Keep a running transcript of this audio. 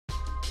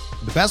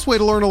The best way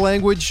to learn a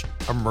language?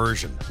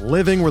 Immersion.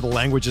 Living where the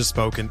language is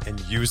spoken and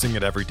using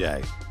it every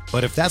day.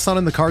 But if that's not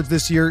in the cards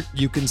this year,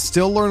 you can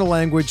still learn a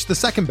language the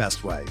second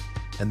best way,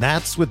 and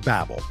that's with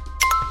Babbel.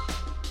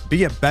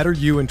 Be a better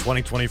you in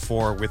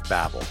 2024 with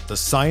Babbel, the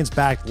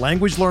science-backed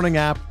language learning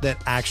app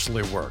that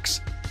actually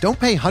works. Don't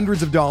pay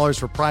hundreds of dollars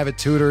for private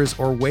tutors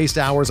or waste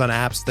hours on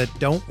apps that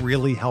don't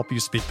really help you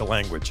speak the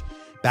language.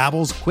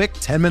 Babbel's quick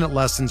 10-minute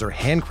lessons are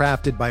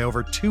handcrafted by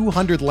over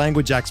 200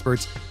 language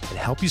experts and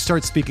help you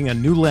start speaking a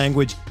new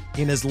language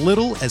in as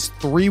little as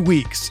 3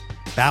 weeks.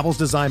 Babbel's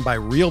designed by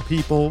real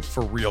people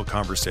for real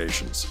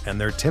conversations,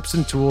 and their tips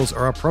and tools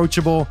are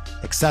approachable,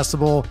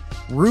 accessible,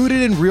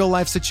 rooted in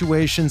real-life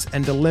situations,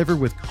 and delivered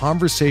with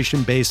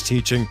conversation-based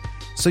teaching,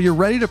 so you're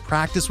ready to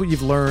practice what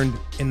you've learned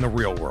in the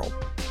real world.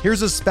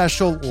 Here's a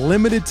special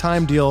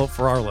limited-time deal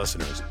for our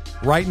listeners.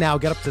 Right now,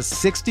 get up to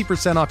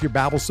 60% off your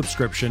Babbel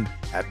subscription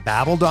at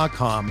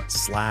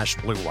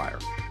babbel.com/Blue Wire.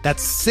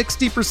 That's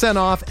 60%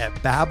 off at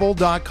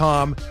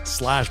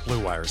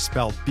babbel.com/Blue Wire,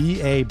 spelled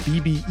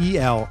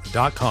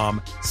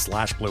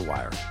BABBEL.com/Blue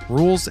Wire.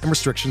 Rules and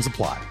restrictions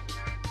apply.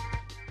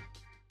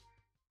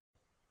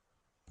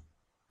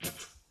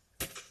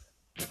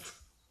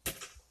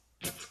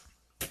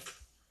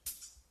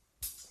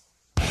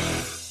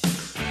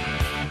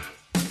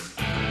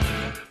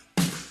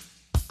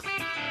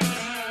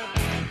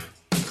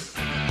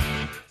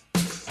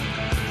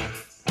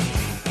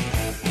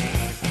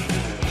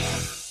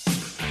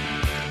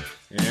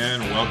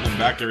 Welcome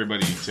back,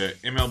 everybody, to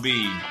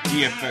MLB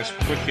DFS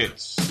Quick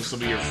Hits. This will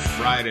be your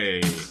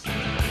Friday,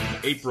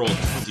 April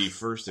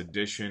 21st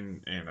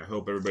edition, and I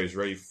hope everybody's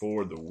ready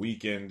for the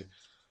weekend.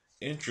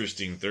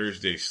 Interesting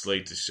Thursday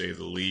slate, to say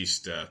the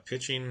least.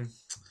 Pitching,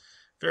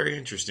 very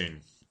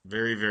interesting.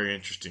 Very, very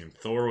interesting.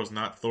 Thor was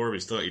not Thor, but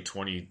he still had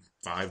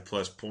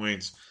 25-plus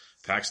points.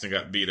 Paxton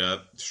got beat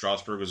up.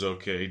 Strasburg was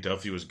okay.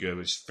 Duffy was good.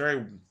 It's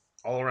very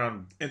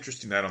all-around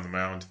interesting night on the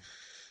mound.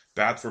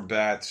 Bat for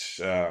bat.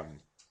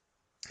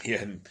 He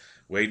had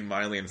Wade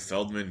Miley and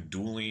Feldman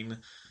dueling.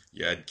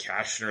 You had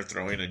Cashner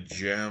throwing a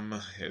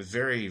gem. A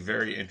very,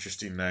 very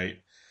interesting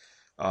night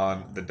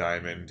on the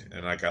diamond.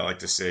 And like I like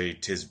to say,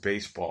 'tis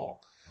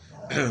baseball.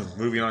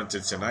 Moving on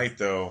to tonight,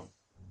 though,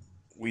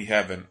 we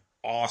have an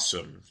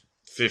awesome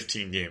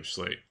 15-game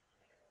slate.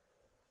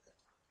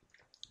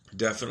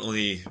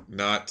 Definitely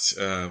not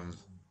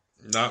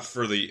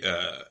for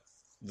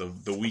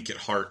the weak at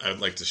heart, I'd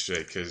like to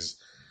say, because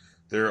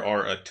there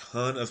are a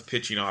ton of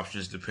pitching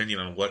options depending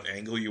on what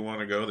angle you want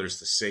to go.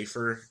 There's the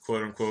safer,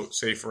 quote-unquote,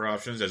 safer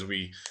options. As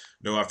we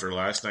know after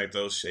last night,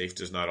 though, safe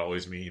does not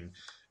always mean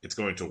it's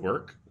going to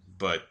work,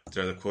 but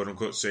they're the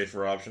quote-unquote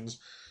safer options.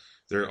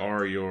 There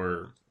are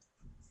your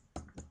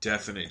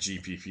definite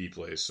GPP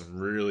plays, some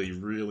really,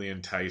 really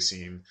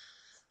enticing,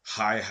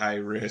 high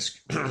risk,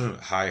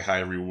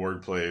 high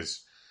reward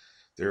plays.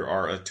 There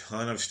are a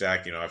ton of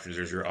stacking options.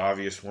 There's your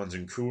obvious ones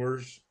in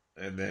Coors,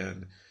 and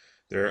then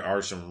there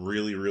are some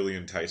really, really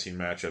enticing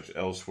matchups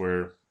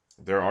elsewhere.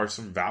 There are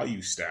some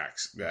value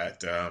stacks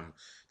that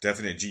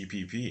definite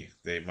GPP.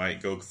 They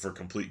might go for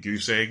complete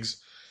goose eggs,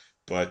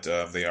 but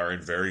they are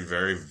in very,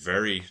 very,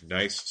 very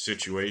nice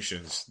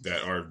situations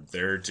that are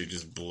there to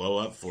just blow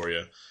up for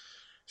you.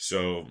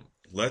 So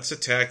let's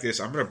attack this.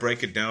 I'm going to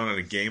break it down on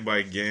a game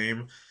by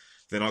game.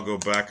 Then I'll go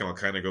back and I'll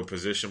kind of go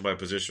position by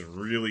position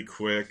really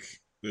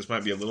quick. This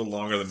might be a little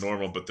longer than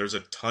normal, but there's a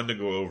ton to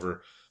go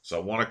over. So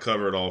I want to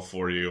cover it all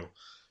for you.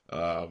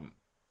 I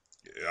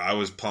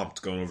was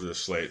pumped going over the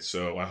slate,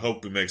 so I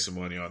hope we make some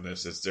money on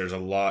this. There's a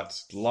lot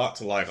to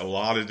like, a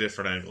lot of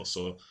different angles.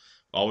 So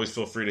always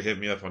feel free to hit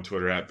me up on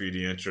Twitter at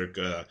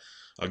BDentric.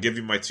 I'll give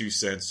you my 2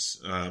 cents.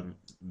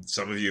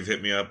 Some of you have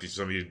hit me up,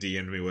 some of you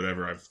DM'd me,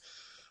 whatever.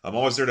 I'm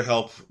always there to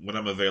help when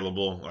I'm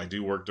available. I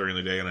do work during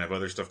the day and I have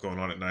other stuff going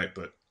on at night,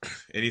 but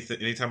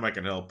anytime I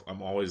can help,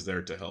 I'm always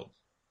there to help.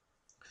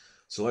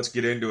 So let's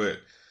get into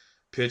it.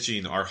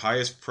 Pitching, our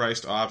highest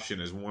priced option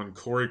is one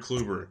Corey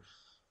Kluber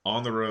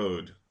on the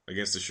road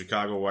against the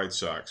Chicago White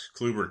Sox.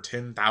 Kluber,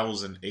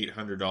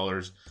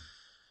 $10,800.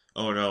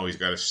 Oh no, he's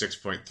got a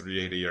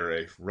 6.38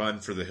 ERA. Run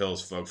for the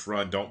hills, folks.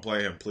 Run. Don't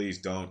play him. Please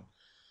don't.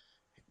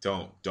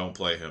 Don't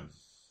play him.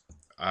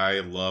 I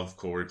love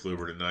Corey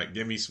Kluber tonight.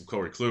 Give me some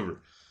Corey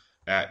Kluber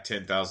at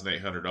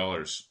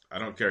 $10,800. I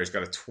don't care. He's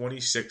got a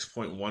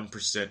 26.1%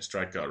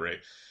 strikeout rate.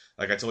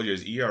 Like I told you,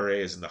 his ERA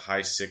is in the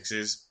high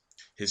sixes.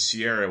 His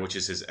Sierra, which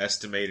is his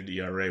estimated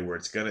ERA, where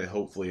it's going to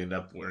hopefully end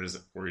up where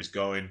he's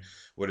going,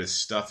 what his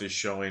stuff is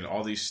showing,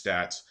 all these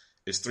stats,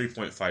 is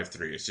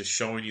 3.53. It's just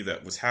showing you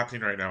that what's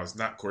happening right now is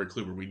not Corey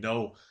Kluber. We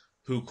know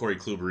who Corey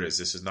Kluber is.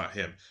 This is not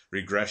him.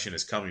 Regression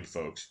is coming,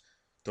 folks.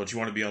 Don't you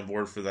want to be on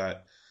board for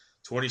that?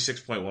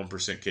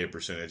 26.1% K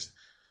percentage.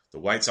 The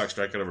White Sox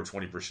strike out over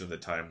 20% of the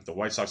time. The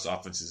White Sox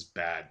offense is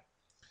bad.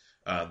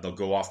 They'll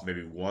go off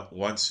maybe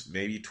once,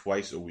 maybe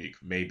twice a week,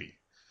 maybe.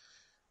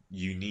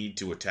 You need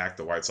to attack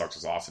the White Sox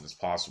as often as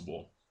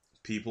possible.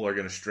 People are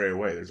going to stray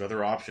away. There's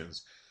other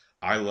options.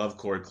 I love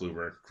Corey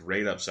Kluber.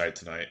 Great upside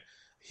tonight.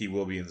 He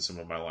will be in some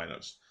of my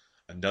lineups.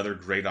 Another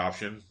great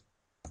option,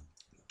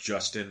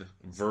 Justin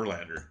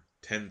Verlander.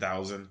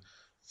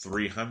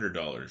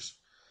 $10,300.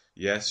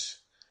 Yes,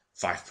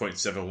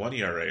 5.71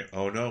 ERA.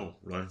 Oh no,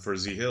 run for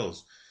Z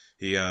Hills.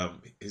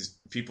 His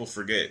people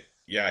forget.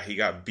 Yeah, he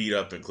got beat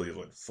up in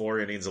Cleveland. 4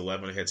 innings,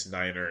 11 hits,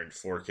 9 earned,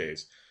 4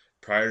 Ks.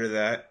 Prior to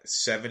that,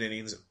 7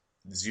 innings,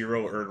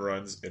 0 earned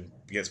runs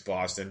against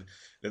Boston.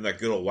 Then that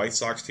good old White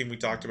Sox team we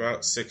talked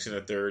about, 6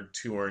 1/3,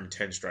 2 earned,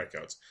 10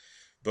 strikeouts.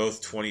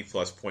 Both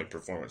 20-plus point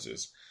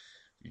performances.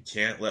 You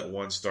can't let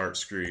one start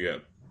screw you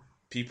up.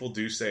 People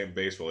do say in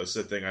baseball, this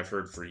is a thing I've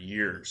heard for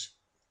years.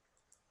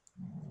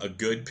 A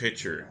good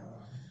pitcher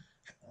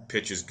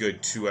pitches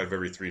good 2 out of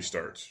every 3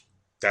 starts.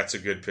 That's a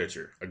good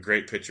pitcher. A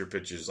great pitcher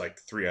pitches like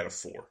 3 out of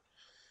 4.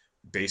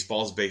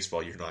 Baseball's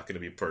baseball. You're not going to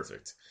be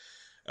perfect.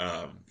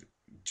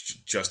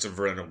 Justin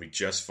Verlander will be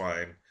just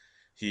fine.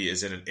 He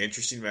is in an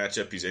interesting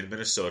matchup. He's in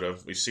Minnesota.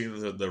 We've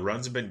seen the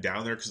runs have been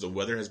down there because the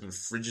weather has been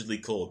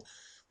frigidly cold.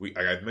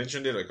 I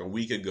mentioned it like a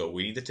week ago.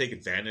 We need to take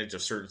advantage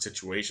of certain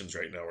situations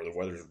right now where the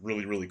weather is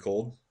really, really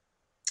cold.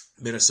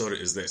 Minnesota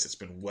is this. It's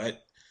been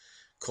wet,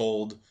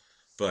 cold,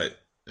 but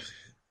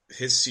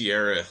his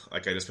Sierra,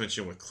 like I just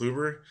mentioned with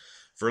Kluber,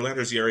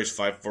 Verlander's ERA is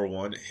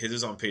 5.41. His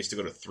is on pace to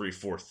go to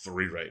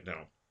 3.43 right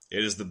now.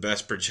 It is the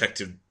best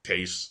projected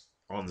pace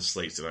on the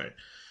slate tonight.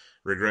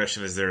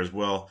 Regression is there as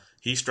well.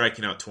 He's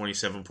striking out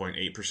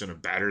 27.8%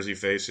 of batters he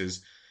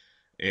faces,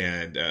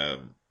 and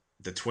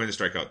the Twins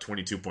strike out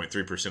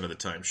 22.3% of the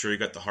time. Sure, you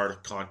got the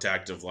hard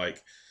contact of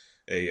like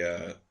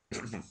a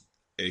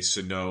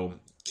Sano,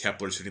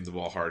 Kepler's hitting the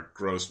ball hard,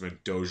 Grossman,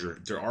 Dozier.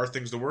 There are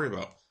things to worry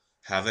about.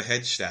 Have a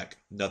hedge stack.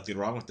 Nothing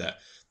wrong with that.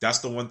 That's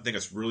the one thing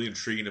that's really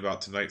intriguing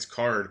about tonight's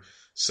card.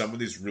 Some of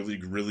these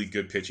really, really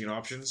good pitching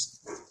options,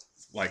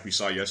 like we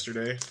saw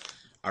yesterday,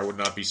 I would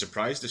not be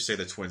surprised to say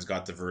the Twins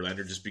got the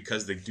Verlander just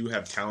because they do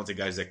have talented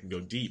guys that can go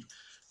deep.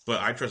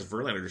 But I trust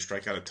Verlander to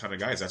strike out a ton of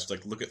guys. That's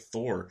like, look at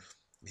Thor.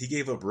 He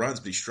gave up runs,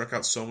 but he struck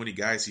out so many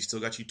guys, he still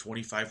got you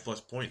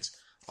 25-plus points.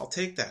 I'll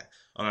take that.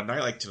 On a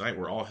night like tonight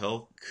where all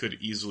hell could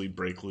easily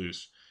break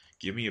loose,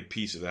 give me a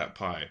piece of that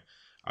pie.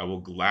 I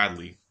will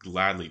gladly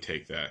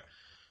take that.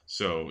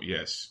 So,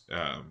 yes,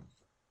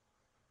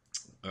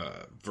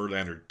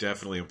 Verlander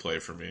definitely in play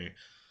for me.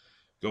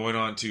 Going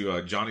on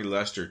to Johnny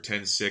Lester,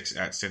 10-6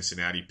 at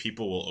Cincinnati.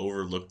 People will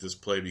overlook this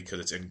play because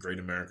it's in Great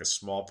America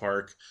Small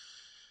Park.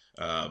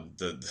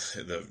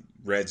 The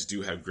Reds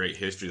do have great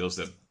history. Those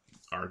that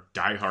are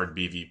diehard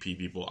BVP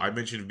people. I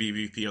mentioned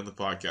BVP on the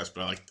podcast,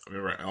 but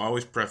I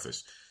always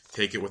preface,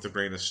 take it with a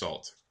grain of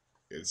salt.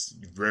 It's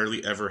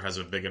rarely ever has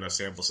a big enough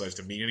sample size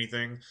to mean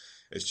anything.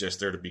 It's just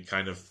there to be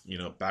kind of,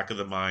 back of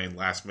the mind,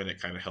 last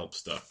minute kind of help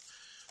stuff.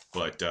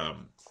 But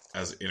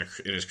as in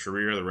his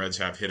career, the Reds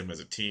have hit him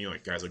as a team,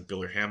 like guys like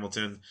Billy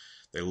Hamilton.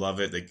 They love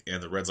it.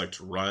 And the Reds like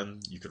to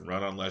run. You can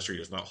run on Lester. He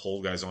does not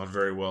hold guys on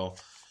very well.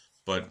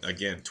 But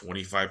again,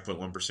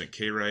 25.1%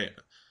 K rate.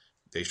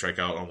 They strike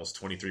out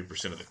almost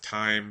 23% of the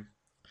time.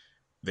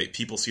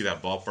 People see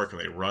that ballpark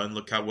and they run.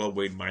 Look how well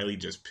Wade Miley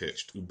just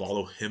pitched.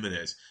 Ubaldo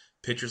Jimenez.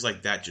 Pitchers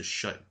like that just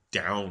shut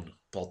down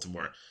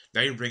Baltimore.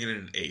 Now you're bringing in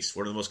an ace,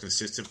 one of the most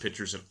consistent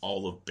pitchers in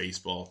all of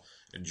baseball,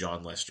 and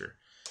John Lester.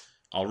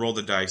 I'll roll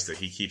the dice that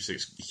he keeps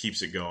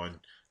it going.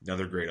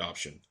 Another great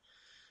option.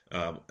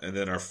 And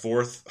then our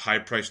fourth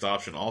high-priced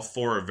option. All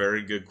four are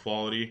very good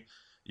quality.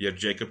 You have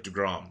Jacob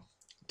deGrom,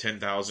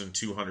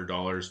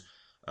 $10,200.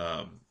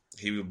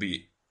 He will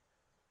be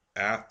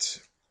at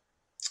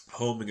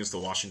home against the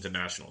Washington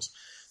Nationals.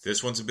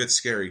 This one's a bit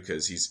scary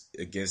because he's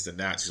against the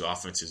Nats, whose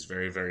offense is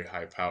very, very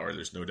high power.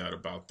 There's no doubt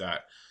about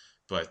that.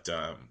 But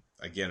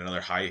again, another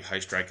high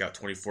strikeout,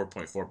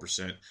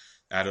 24.4%.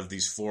 Out of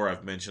these four,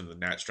 I've mentioned the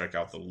Nats strike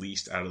out the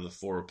least out of the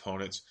four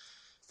opponents.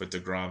 But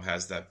deGrom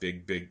has that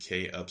big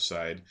K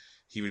upside.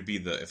 He would be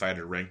if I had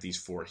to rank these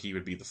four, he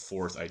would be the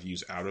fourth I'd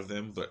use out of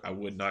them. But I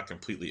would not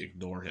completely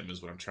ignore him,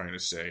 is what I'm trying to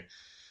say.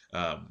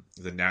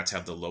 The Nats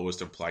have the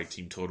lowest implied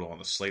team total on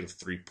the slate of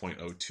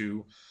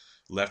 3.02.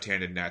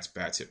 Left-handed Nats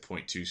bats hit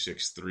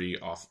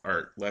 .263 off,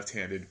 or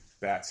left-handed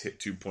bats hit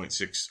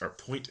 2.6 or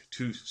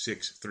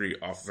 .263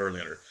 off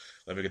Verlander.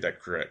 Let me get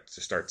that correct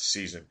to start the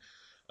season.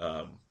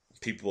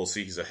 People will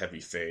see he's a heavy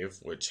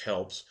fave, which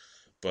helps,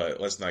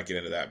 but let's not get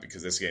into that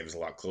because this game is a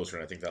lot closer,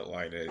 and I think that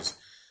line is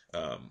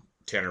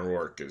Tanner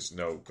Roark is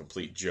no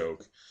complete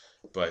joke.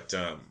 But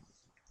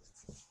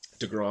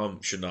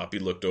deGrom should not be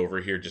looked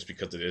over here just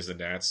because it is the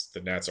Nats.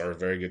 The Nats are a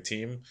very good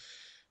team.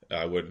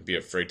 I wouldn't be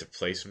afraid to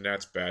play some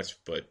Nats bats,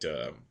 but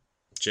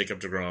Jacob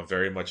deGrom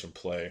very much in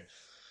play.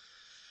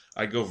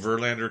 I go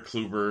Verlander,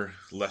 Kluber,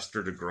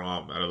 Lester,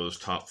 deGrom out of those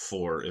top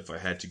four if I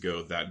had to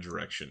go that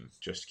direction.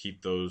 Just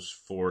keep those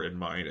four in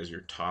mind as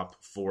your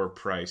top four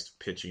priced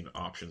pitching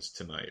options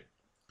tonight.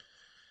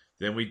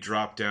 Then we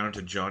drop down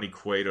to Johnny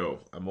Cueto.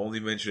 I'm only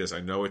mentioning this.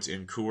 I know it's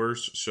in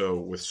Coors, so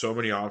with so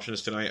many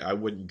options tonight, I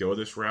wouldn't go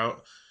this route.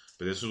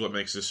 But this is what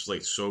makes this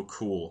slate so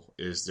cool,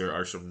 is there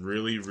are some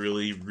really,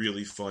 really,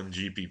 really fun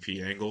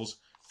GPP angles.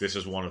 This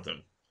is one of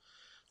them.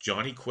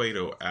 Johnny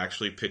Cueto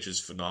actually pitches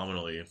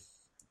phenomenally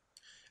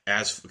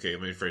as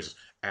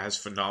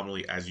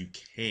phenomenally as you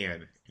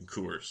can in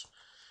Coors.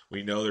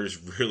 We know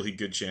there's really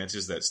good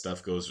chances that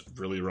stuff goes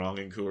really wrong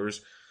in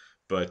Coors.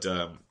 But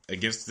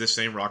against this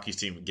same Rockies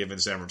team, given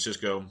San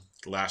Francisco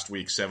last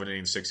week, 7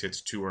 innings, 6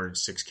 hits, 2 earned,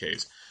 6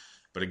 Ks.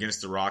 But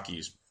against the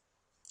Rockies,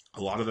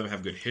 a lot of them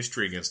have good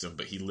history against him,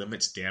 but he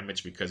limits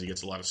damage because he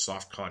gets a lot of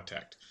soft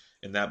contact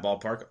in that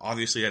ballpark.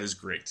 Obviously, that is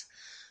great.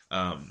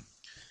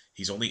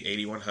 He's only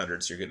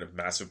 8,100, so you're getting a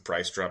massive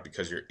price drop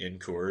because you're in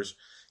Coors.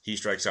 He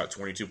strikes out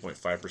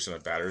 22.5%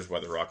 of batters,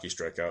 while the Rockies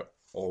strike out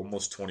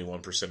almost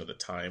 21% of the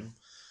time.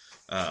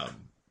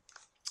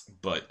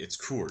 But it's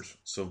Coors,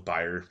 so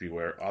buyer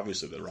beware.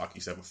 Obviously, the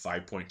Rockies have a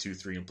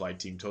 5.23 implied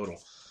team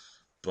total,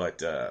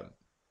 but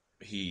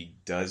he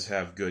does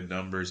have good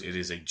numbers. It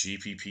is a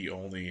GPP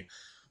only.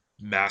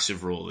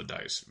 Massive roll of the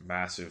dice.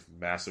 Massive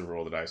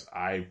roll of the dice.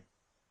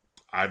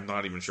 I'm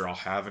not even sure I'll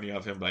have any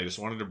of him, but I just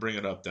wanted to bring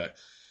it up that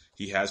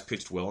he has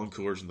pitched well in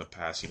Coors in the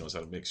past. He knows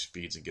how to mix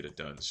speeds and get it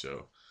done.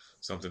 So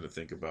something to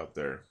think about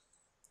there.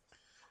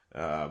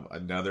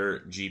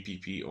 Another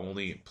GPP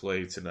only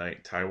play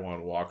tonight,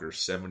 Taijuan Walker,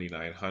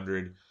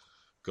 7,900,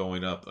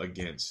 going up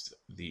against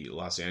the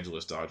Los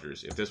Angeles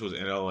Dodgers. If this was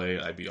in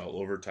LA, I'd be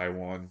all over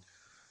Taijuan.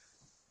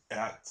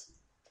 At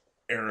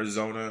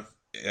Arizona,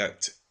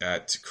 at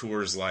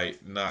Coors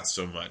Light, not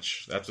so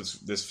much. That's what's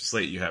this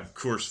slate. You have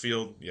Coors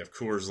Field, you have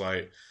Coors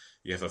Light,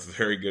 you have a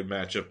very good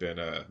matchup in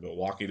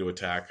Milwaukee to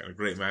attack, and a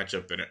great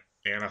matchup in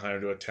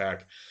Anaheim to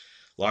attack.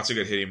 Lots of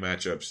good hitting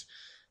matchups.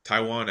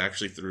 Taijuan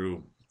actually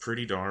threw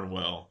pretty darn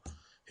well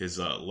his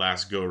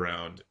last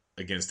go-round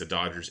against the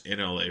Dodgers in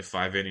LA.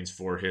 5 innings,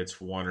 4 hits,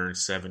 1 earned,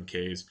 7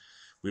 Ks.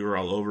 We were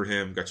all over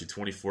him. Got you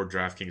 24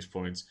 DraftKings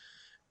points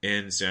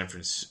in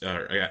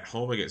at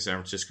home against San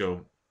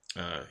Francisco.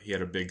 He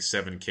had a big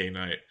 7K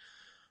night,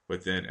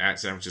 but then at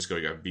San Francisco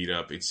he got beat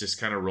up. It's just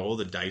kind of roll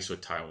the dice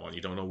with Taijuan.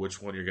 You don't know which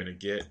one you're going to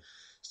get.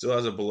 Still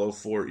has a below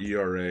 4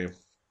 ERA.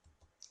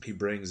 He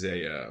brings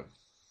I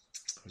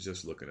was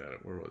just looking at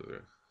it. Where was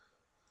it?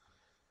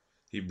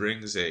 He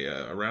brings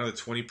around a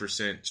 20%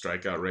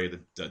 strikeout rate.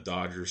 The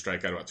Dodgers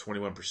strike out about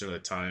 21% of the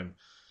time.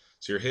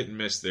 So you're hit and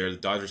miss there. The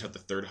Dodgers have the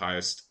third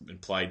highest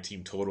implied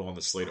team total on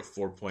the slate of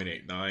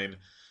 4.89.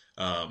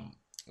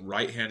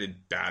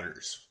 Right-handed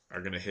batters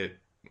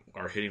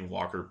are hitting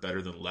Walker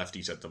better than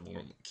lefties at the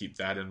moment. Keep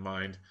that in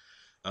mind.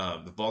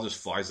 The ball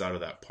just flies out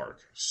of that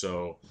park.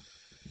 So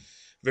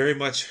very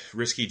much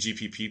risky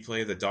GPP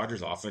play. The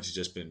Dodgers offense has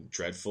just been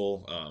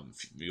dreadful.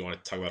 If you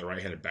want to talk about a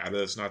right-handed batter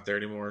that's not there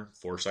anymore,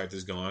 Forsythe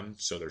is gone.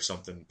 So there's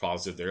something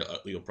positive there.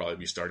 Utley will probably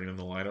be starting in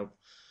the lineup.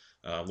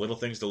 Little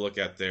things to look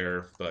at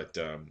there, but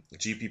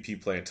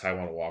GPP play and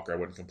Taijuan Walker, I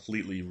wouldn't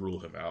completely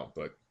rule him out,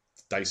 but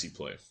dicey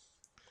play.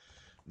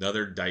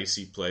 Another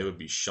dicey play would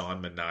be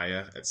Sean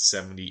Manaea at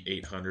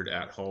 7,800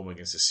 at home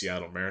against the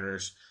Seattle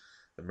Mariners.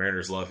 The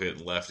Mariners love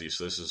hitting lefties,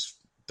 so this is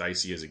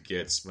dicey as it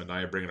gets.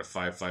 Manaea bringing a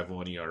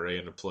 5.51 ERA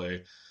into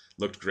play.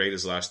 Looked great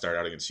his last start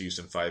out against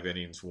Houston. 5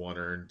 innings, 1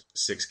 earned,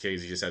 6 Ks.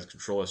 He just has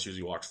control issues.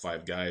 He walked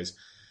 5 guys.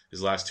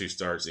 His last 2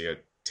 starts, he had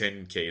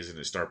 10 Ks in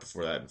his start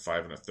before that and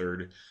 5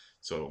 1/3.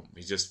 So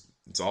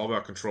it's all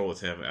about control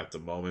with him at the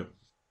moment.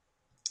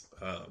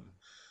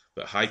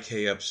 But high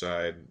K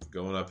upside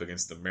going up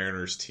against the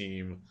Mariners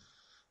team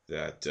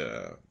that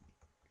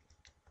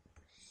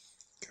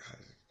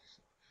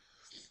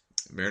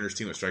Mariners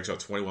team that strikes out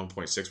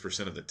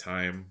 21.6% of the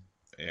time,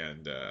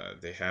 and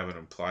they have an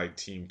implied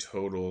team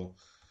total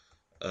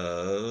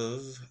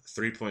of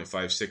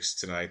 3.56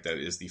 tonight. That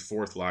is the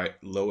 4th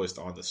lowest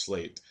on the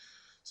slate.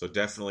 So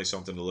definitely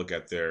something to look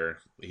at there.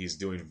 He's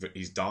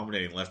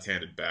dominating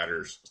left-handed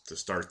batters to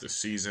start the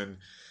season.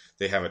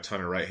 They have a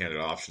ton of right-handed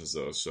options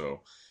though,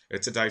 so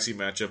it's a dicey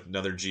matchup.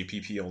 Another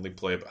GPP only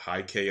play, but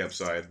high K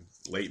upside,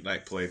 late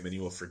night play. Many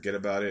will forget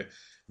about it.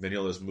 Many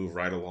will just move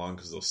right along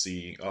because they'll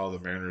see, the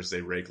Mariners,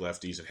 they rake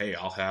lefties, and hey,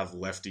 I'll have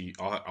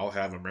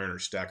a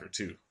Mariners stack or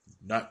two.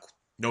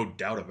 No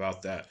doubt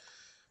about that.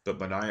 But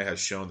Manaea has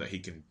shown that he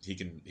can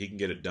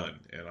get it done,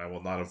 and I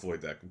will not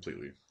avoid that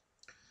completely.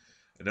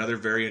 Another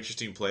very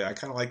interesting play. I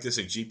kind of like this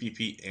in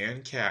GPP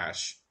and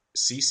cash.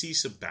 CC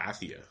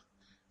Sabathia,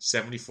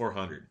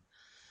 7,400.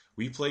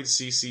 We played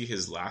CC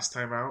his last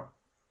time out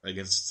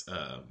against.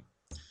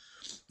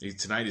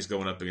 Tonight he's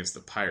going up against the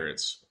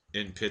Pirates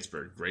in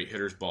Pittsburgh. Great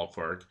hitters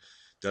ballpark.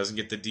 Doesn't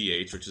get the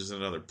DH, which is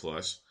another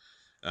plus.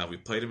 We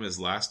played him his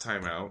last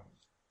time out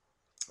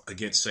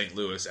against St.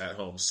 Louis at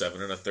home.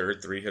 7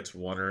 1/3, 3 hits,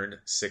 1 earned,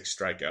 6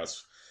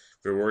 strikeouts.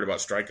 If we were worried about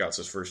strikeouts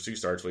his first 2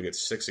 starts, we get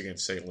 6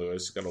 against St.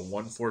 Louis. Got a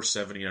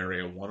 1.47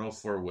 ERA, a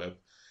 1.04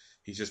 WHIP.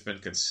 He's just been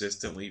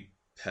consistently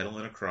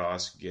pedaling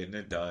across, getting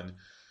it done.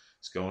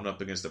 He's going up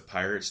against a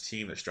Pirates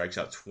team that strikes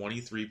out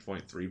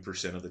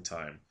 23.3% of the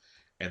time,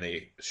 and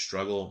they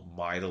struggle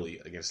mightily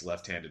against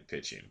left-handed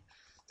pitching.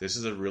 This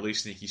is a really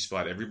sneaky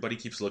spot. Everybody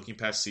keeps looking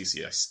past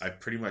CC.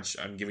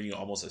 I'm giving you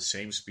almost the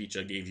same speech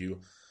I gave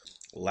you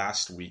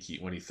last week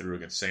when he threw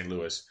against St.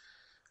 Louis.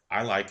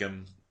 I like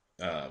him.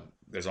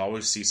 There's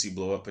always CC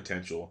blow-up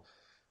potential,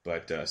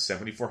 but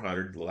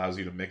 7,400 allows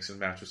you to mix and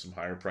match with some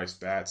higher-priced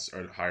bats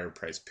or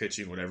higher-priced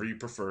pitching, whatever you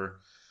prefer.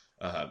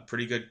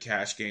 Pretty good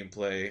cash game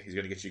play. He's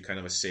going to get you kind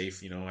of a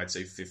safe, I'd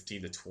say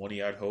 15 to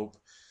 20, I'd hope.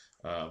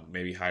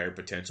 Maybe higher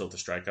potential if the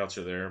strikeouts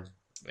are there.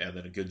 And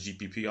then a good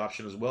GPP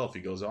option as well if he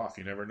goes off.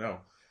 You never know.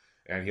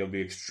 And he'll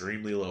be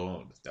extremely low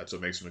owned. That's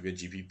what makes him a good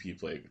GPP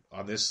play.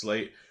 On this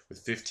slate, with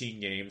 15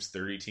 games,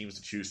 30 teams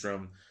to choose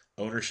from,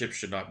 ownership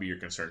should not be your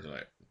concern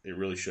tonight. It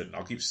really shouldn't.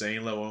 I'll keep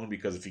saying low owned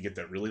because if you get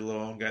that really low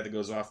owned guy that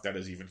goes off, that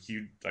is even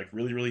huge, like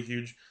really, really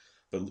huge.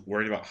 But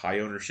worried about high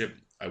ownership,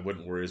 I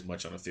wouldn't worry as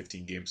much on a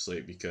 15-game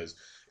slate because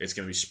it's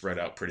going to be spread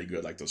out pretty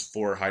good. Like those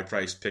 4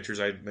 high-priced pitchers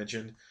I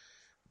mentioned,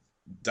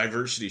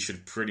 diversity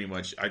should pretty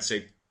much, I'd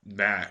say,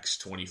 max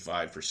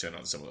 25%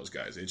 on some of those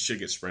guys. It should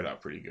get spread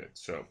out pretty good,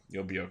 so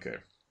you'll be okay.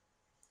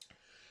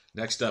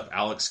 Next up,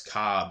 Alex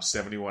Cobb,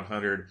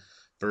 7,100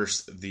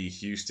 versus the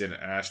Houston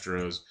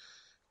Astros.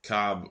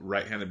 Cobb,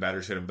 right-handed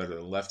batters hit him better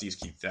than lefties.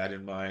 Keep that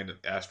in mind.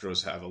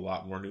 Astros have a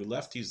lot more new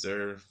lefties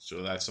there,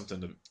 so that's something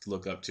to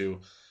look up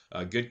to.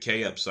 Good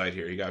K upside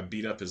here. He got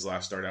beat up his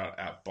last start out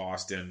at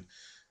Boston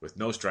with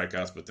no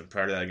strikeouts, but then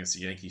prior to that against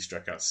the Yankees,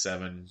 struck out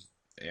 7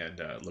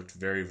 and looked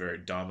very, very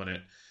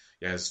dominant.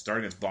 Yeah, his start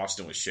against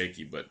Boston was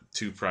shaky, but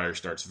 2 prior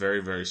starts,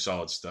 very, very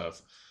solid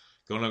stuff.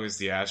 Going up against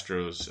the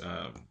Astros,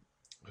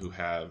 who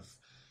have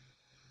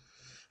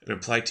an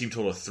implied team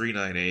total of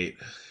 398,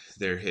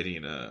 they're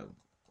hitting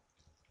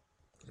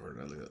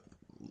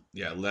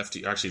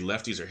lefty. Actually,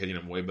 lefties are hitting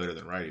them way better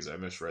than righties. I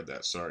misread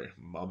that. Sorry,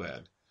 my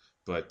bad.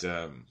 But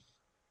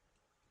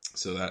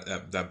so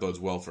that bodes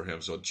well for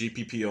him. So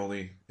GPP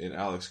only in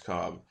Alex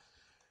Cobb.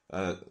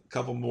 A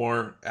couple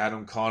more.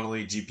 Adam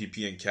Connolly,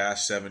 GPP and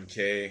cash,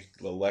 7K.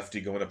 The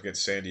lefty going up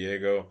against San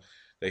Diego.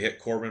 They hit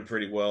Corbin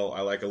pretty well.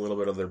 I like a little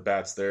bit of their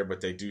bats there,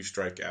 but they do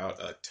strike out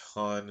a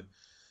ton,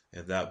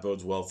 and that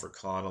bodes well for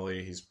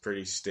Connolly. He's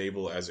pretty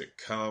stable as it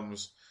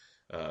comes.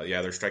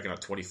 They're striking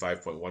out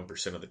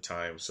 25.1% of the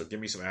time. So give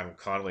me some Adam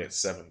Connolly at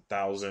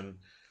 7,000.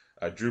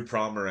 Drew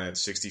Pomeranz at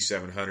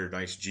 6,700.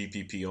 Nice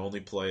GPP only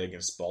play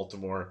against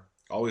Baltimore.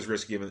 Always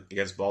risky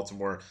against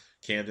Baltimore.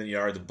 Camden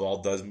Yard, the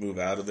ball does move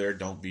out of there.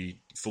 Don't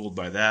be fooled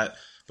by that.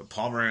 But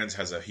Pomeranz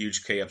has a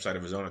huge K upside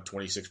of his own at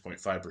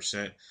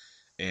 26.5%.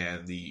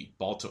 And the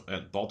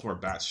Baltimore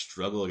bats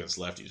struggle against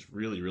lefties.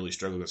 Really, really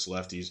struggle against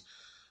lefties.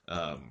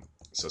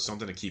 So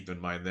something to keep in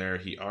mind there.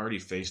 He already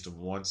faced him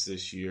once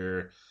this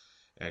year,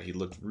 and he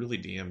looked really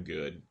damn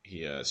good.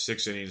 He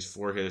 6 innings,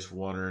 4 hits,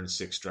 1 earned,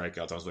 6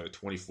 strikeouts. I was at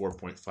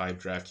 24.5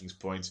 DraftKings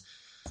points.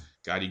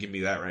 God, you give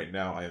me that right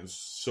now. I am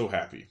so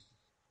happy.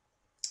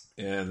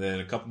 And then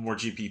a couple more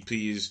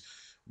GPPs.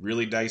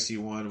 Really dicey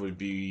one would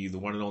be the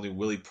one and only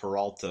Willie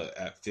Peralta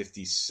at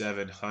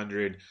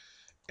 5,700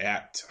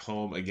 at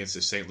home against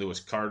the St. Louis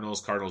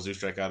Cardinals. Cardinals do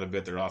strike out a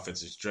bit. Their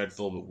offense is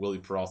dreadful, but Willie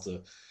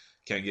Peralta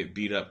can get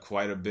beat up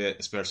quite a bit,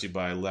 especially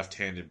by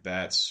left-handed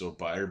bats. So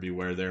buyer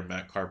beware there.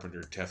 Matt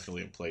Carpenter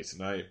definitely in play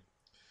tonight.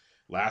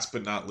 Last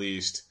but not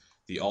least,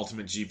 the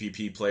ultimate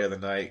GPP play of the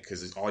night,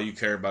 because all you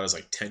care about is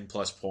like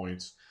 10-plus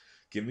points.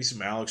 Give me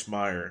some Alex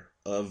Meyer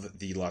of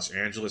the Los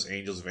Angeles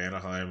Angels of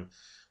Anaheim.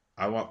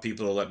 I want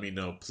people to let me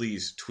know.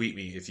 Please tweet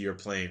me if you're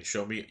playing.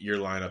 Show me your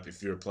lineup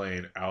if you're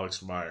playing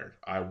Alex Meyer.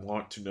 I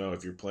want to know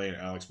if you're playing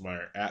Alex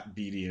Meyer at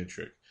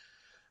BDintric.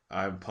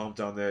 I'm pumped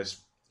on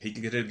this. He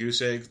can get a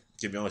goose egg.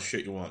 Give me all the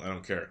shit you want. I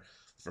don't care.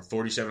 For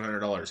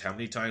 $4,700, how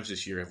many times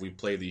this year have we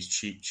played these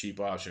cheap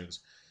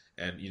options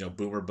and,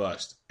 boom or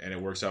bust? And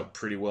it works out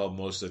pretty well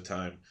most of the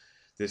time.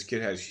 This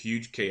kid has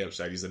huge K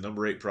upside. He's the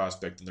number 8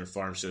 prospect in their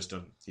farm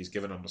system. He's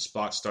given him a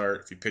spot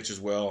start. If he pitches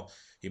well,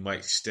 he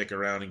might stick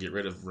around and get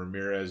rid of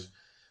Ramirez.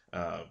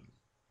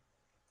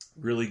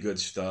 Really good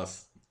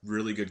stuff.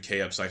 Really good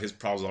K upside. His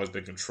problem's always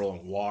been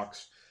controlling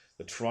walks.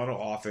 The Toronto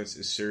offense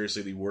is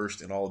seriously the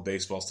worst in all of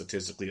baseball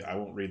statistically. I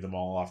won't read them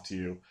all off to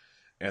you.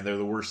 And they're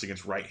the worst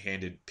against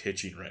right-handed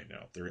pitching right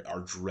now. They are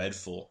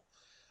dreadful.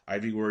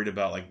 I'd be worried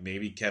about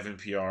maybe Kevin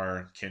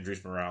PR,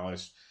 Kendrys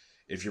Morales.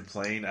 If you're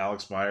playing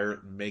Alex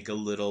Meyer, make a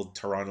little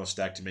Toronto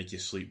stack to make you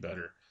sleep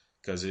better.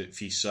 Because if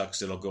he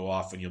sucks, it'll go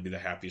off and you'll be the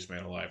happiest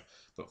man alive.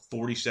 But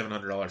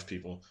 $4,700,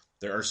 people,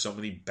 there are so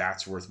many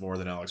bats worth more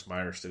than Alex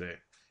Myers today.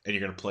 And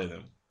you're going to play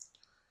them.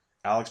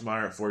 Alex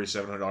Meyer at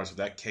 $4,700 with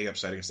that K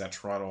upside against that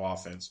Toronto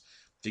offense.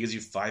 If he gives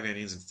you 5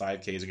 innings and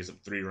 5 Ks and gives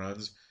up 3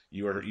 runs,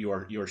 you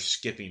are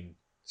skipping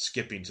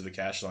to the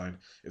cash line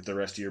if the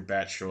rest of your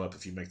bats show up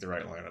if you make the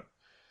right lineup.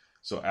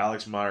 So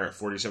Alex Meyer at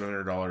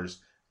 $4,700,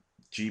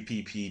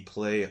 GPP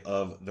play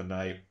of the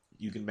night.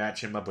 You can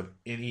match him up with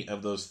any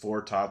of those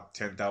 4 top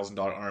 $10,000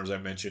 arms I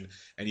mentioned,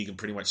 and you can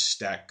pretty much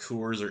stack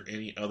Coors or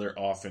any other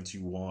offense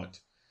you want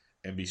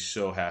and be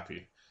so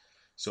happy.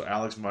 So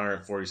Alex Meyer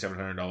at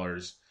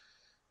 $4,700.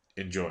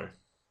 Enjoy.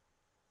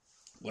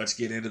 Let's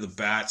get into the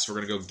bats. We're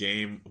going to go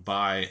game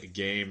by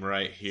game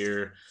right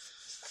here.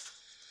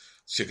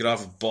 Let's kick it off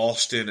with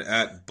Boston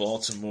at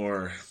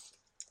Baltimore.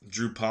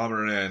 Drew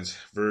Pomeranz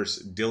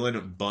versus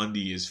Dylan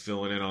Bundy is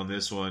filling in on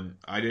this one.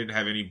 I didn't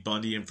have any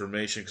Bundy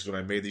information because when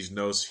I made these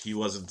notes, he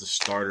wasn't the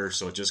starter,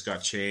 so it just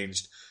got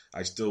changed.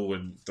 I still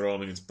wouldn't throw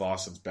him against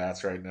Boston's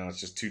bats right now. It's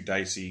just too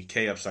dicey.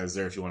 K upside's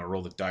there if you want to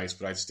roll the dice,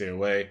 but I'd stay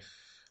away.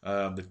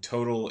 The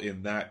total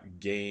in that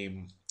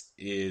game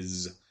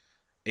is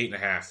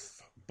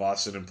 8.5.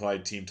 Boston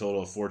implied team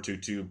total of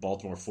 422.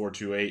 Baltimore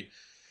 428.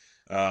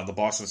 The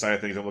Boston side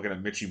of things, I'm looking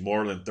at Mitchie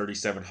Moreland,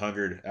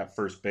 3,700 at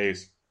first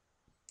base,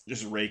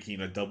 just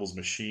raking a doubles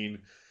machine.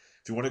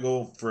 If you want to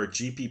go for a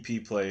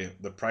GPP play,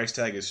 the price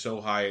tag is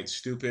so high, it's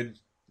stupid,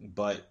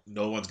 but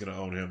no one's going to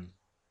own him.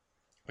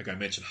 Like I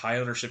mentioned, high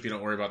ownership you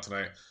don't worry about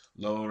tonight.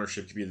 Low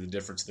ownership could be the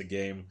difference in the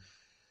game.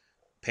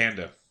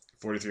 Panda,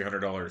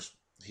 $4,300.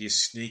 He's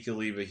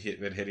sneakily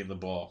been hitting the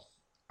ball.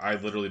 I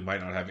literally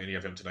might not have any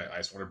of him tonight. I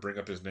just want to bring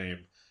up his name.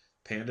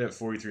 Panda at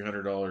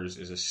 $4,300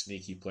 is a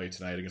sneaky play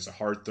tonight against a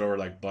hard thrower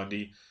like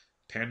Bundy.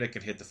 Panda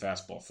can hit the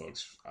fastball,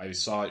 folks. I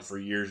saw it for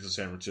years in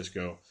San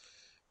Francisco.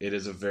 It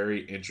is a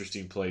very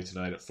interesting play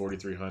tonight at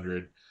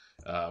 4,300.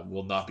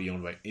 Will not be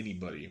owned by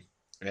anybody.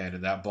 And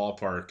in that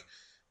ballpark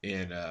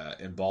in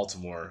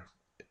Baltimore,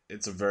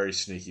 it's a very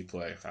sneaky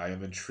play. I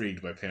am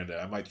intrigued by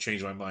Panda. I might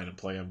change my mind and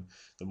play him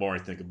the more I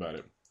think about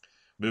it.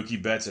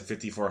 Mookie Betts at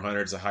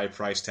 5,400 is a high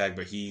price tag,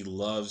 but he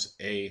loves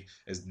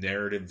as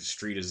narrative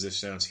street as this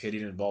sounds,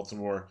 hitting in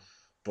Baltimore.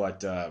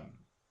 But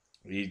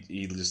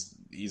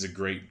he's a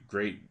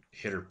great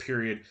hitter.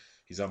 Period.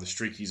 He's on the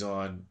streak he's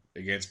on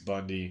against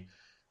Bundy.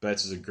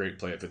 Betts is a great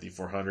play at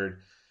 5,400.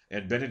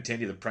 And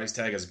Benintendi, the price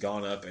tag has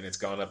gone up, and it's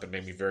gone up and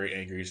made me very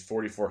angry. He's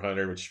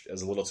 4,400, which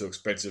is a little too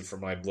expensive for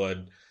my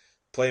blood.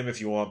 Play him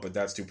if you want, but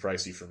that's too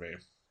pricey for me.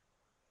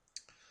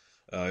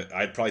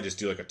 I'd probably just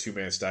do like a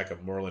two-man stack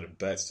of Moreland and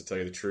Betts, to tell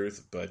you the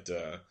truth, but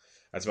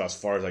that's about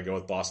as far as I go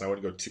with Boston. I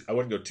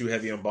wouldn't go too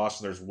heavy on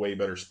Boston. There's way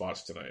better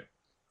spots tonight.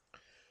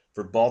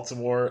 For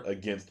Baltimore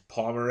against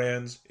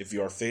Pomeranz, if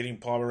you are fading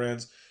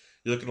Pomeranz,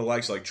 you're looking at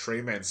likes like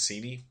Trey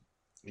Mancini.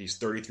 He's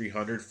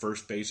 3,300,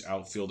 first base,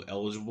 outfield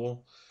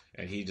eligible,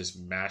 and he just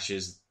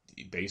mashes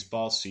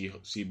baseball, see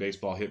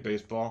baseball, hit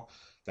baseball.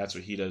 That's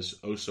what he does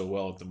oh so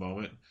well at the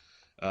moment.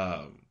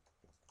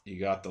 You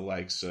got the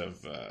likes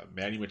of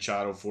Manny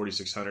Machado,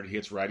 4,600. He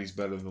hits righties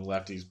better than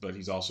lefties, but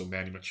he's also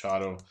Manny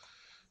Machado.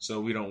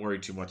 So we don't worry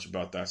too much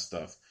about that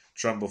stuff.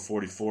 Trumbo,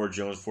 44.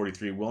 Jones,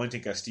 43.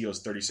 Wellington Castillo is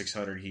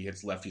 3,600. He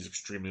hits lefties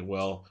extremely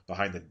well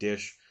behind the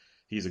dish.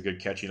 He's a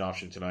good catching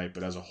option tonight.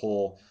 But as a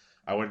whole,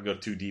 I wouldn't go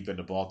too deep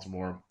into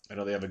Baltimore. I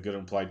know they have a good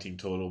implied team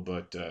total,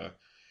 but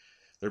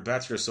their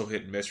bats are so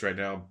hit and miss right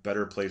now.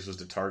 Better places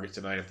to target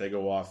tonight. If they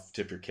go off,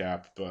 tip your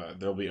cap.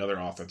 There'll be other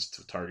offense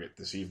to target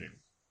this evening.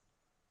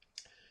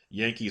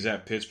 Yankees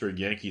at Pittsburgh.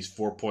 Yankees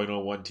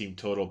 4.01 team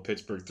total.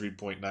 Pittsburgh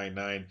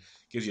 3.99.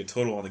 Gives you a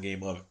total on the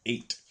game of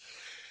 8.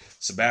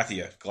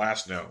 Sabathia,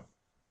 Glasnow.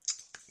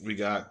 We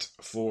got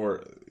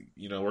we're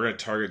going to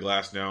target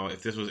Glasnow.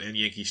 If this was in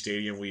Yankee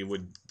Stadium, we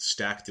would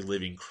stack the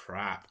living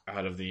crap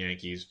out of the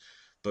Yankees.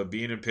 But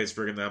being in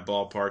Pittsburgh in that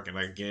ballpark, and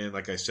again,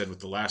 like I said with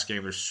the last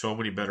game, there's so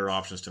many better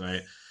options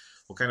tonight.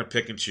 We'll kind of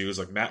pick and choose.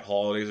 Like Matt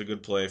Holliday's a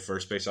good play.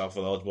 First base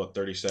outfield eligible at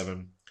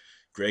 37.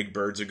 Greg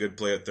Bird's a good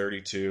play at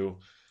 32.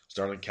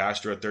 Starlin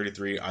Castro at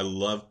 33. I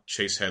love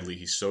Chase Headley.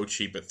 He's so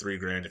cheap at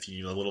 $3,000. If you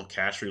need a little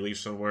cash relief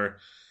somewhere,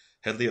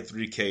 Headley at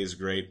 $3K is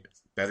great.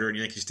 Better in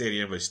Yankee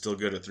Stadium, but he's still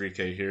good at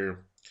 $3K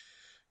here.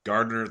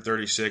 Gardner at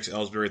 36,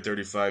 Ellsbury at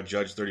 35,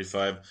 Judge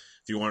 35.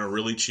 If you want a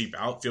really cheap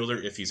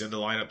outfielder, if he's in the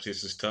lineup,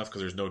 this is tough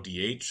because there's no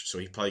DH, so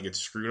he probably gets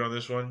screwed on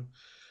this one.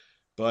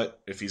 But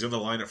if he's in the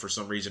lineup for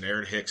some reason,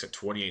 Aaron Hicks at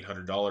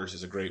 $2,800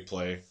 is a great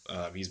play.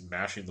 He's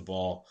mashing the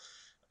ball.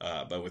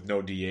 But with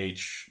no DH,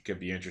 it could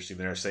be interesting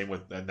there.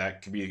 And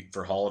that could be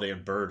for Holiday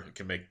and Bird. It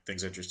can make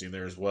things interesting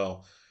there as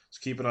well. So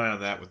keep an eye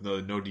on that with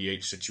no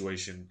DH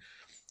situation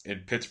in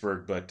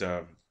Pittsburgh. But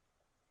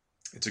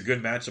it's a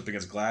good matchup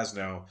against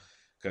Glasnow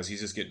because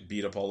he's just getting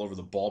beat up all over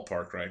the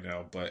ballpark right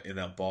now. But in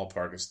that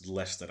ballpark, it's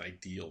less than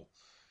ideal.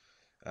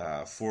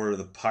 For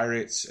the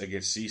Pirates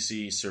against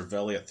CC,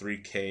 Cervelli at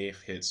 $3K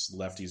hits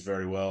lefties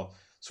very well.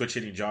 Switch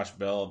hitting Josh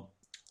Bell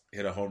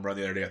hit a home run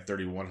the other day at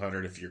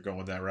 3,100 if you're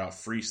going that route.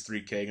 Freese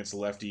 3K against the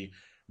lefty.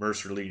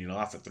 Mercer leading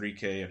off at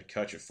 3K and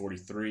Kutch at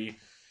 43.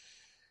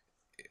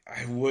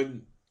 I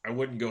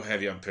wouldn't go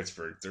heavy on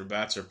Pittsburgh. Their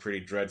bats are pretty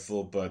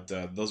dreadful, but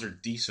those are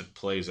decent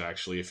plays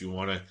actually. If you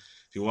want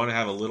to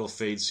have a little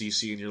fade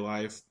CC in your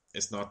life,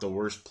 it's not the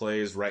worst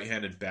plays.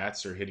 Right-handed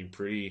bats are hitting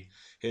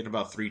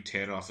about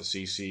 310 off of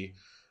CC.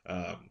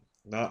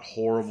 Not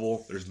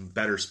horrible. There's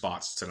better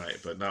spots tonight,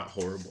 but not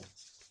horrible.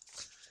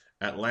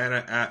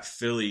 Atlanta at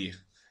Philly.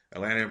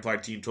 Atlanta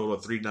implied team total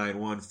of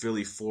 391.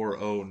 Philly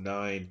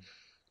 409.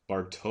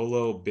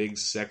 Bartolo Big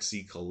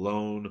Sexy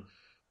Colon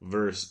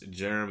versus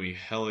Jeremy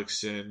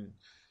Hellickson.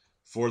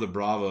 For the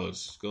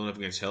Bravos, going up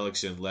against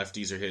Hellickson,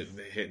 lefties are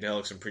hitting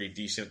Hellickson pretty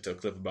decent to a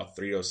clip about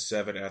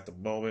 307 at the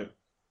moment.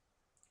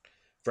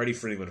 Freddie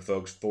Freeman,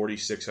 folks,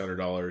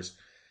 $4,600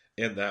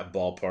 in that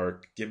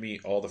ballpark. Give me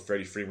all the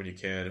Freddie Freeman you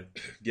can,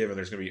 given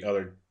there's going to be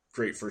other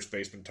great first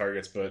baseman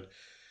targets, but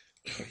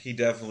he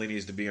definitely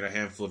needs to be in a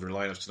handful of your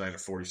lineups tonight at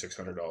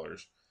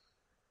 $4,600.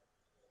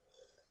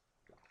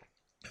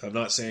 I'm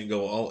not saying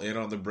go all in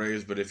on the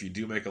Braves, but if you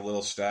do make a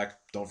little stack,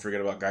 don't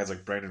forget about guys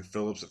like Brandon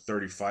Phillips at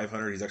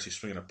 $3,500. He's actually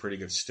swinging a pretty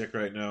good stick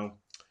right now.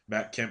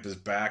 Matt Kemp is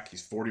back.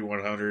 He's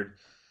 $4,100.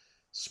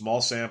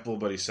 Small sample,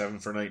 but he's 7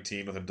 for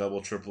 19 with a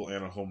double, triple,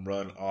 and a home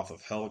run off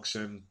of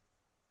Hellickson.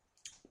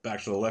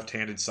 Back to the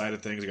left-handed side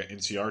of things, you got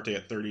Inciarte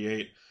at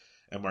 38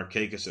 and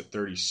Markakis at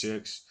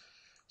 36.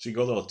 So you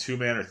go a little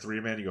 2-man or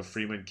 3-man. You go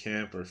Freeman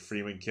Kemp or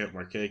Freeman Kemp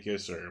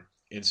Markakis or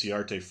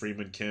Inciarte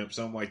Freeman Kemp,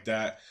 something like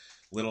that.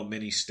 Little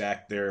mini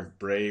stack there of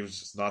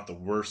Braves. It's not the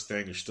worst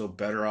thing. There's still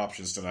better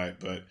options tonight,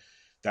 but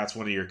that's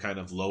one of your kind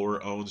of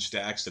lower owned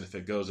stacks. And if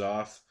it goes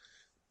off,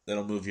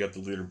 that'll move you up the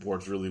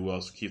leaderboards really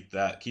well. So keep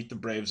that. Keep the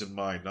Braves in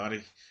mind. Not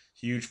a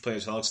huge play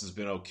as Hellickson's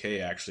been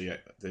okay actually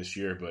this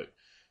year, but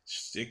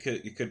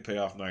it could pay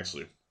off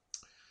nicely.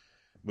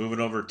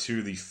 Moving over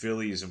to the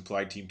Phillies,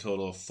 implied team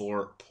total of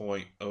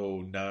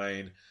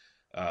 4.09.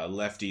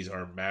 Lefties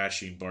are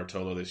mashing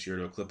Bartolo this year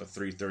to a clip of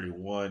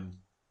 331.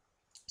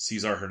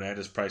 Cesar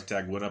Hernandez price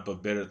tag went up a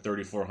bit at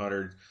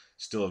 3,400.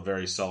 Still a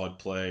very solid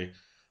play.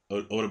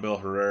 Odubel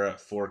Herrera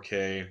at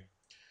 4K.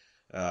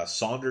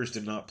 Saunders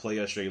did not play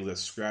yesterday. He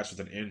scratched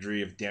with an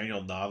injury. If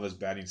Daniel Nava's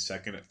batting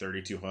second at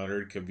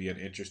 3,200, could be an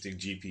interesting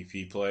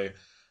GPP play.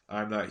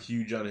 I'm not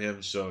huge on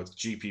him, so it's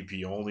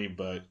GPP only.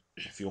 But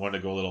if you want to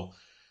go a little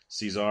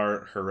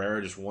Cesar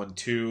Herrera, just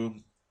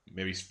 1-2,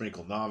 maybe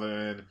sprinkle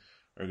Nava in,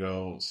 or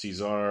go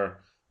Cesar,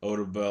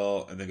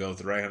 Odubel, and then go with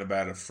the right-handed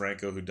batter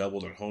Franco, who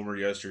doubled a homer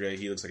yesterday.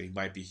 He looks like he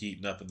might be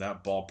heating up in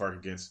that ballpark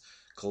against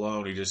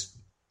Cologne.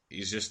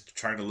 He's just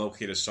trying to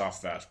locate a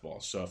soft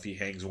fastball. So if he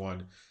hangs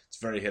one,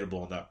 it's very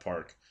hittable in that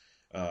park.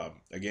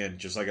 Again,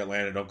 just like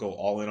Atlanta, don't go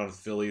all in on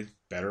Philly.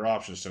 Better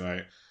options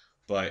tonight,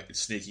 but it's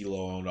sneaky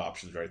low-owned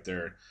options right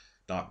there.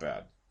 Not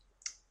bad.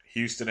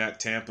 Houston at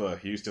Tampa.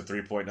 Houston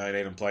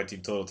 3.98 implied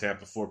team total.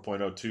 Tampa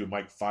 4.02.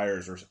 Mike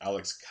Fiers versus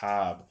Alex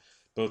Cobb.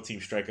 Both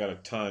teams strike out a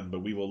ton, but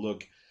we will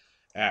look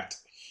at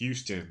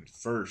Houston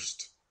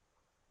first.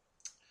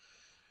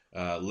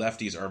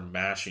 Lefties are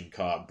mashing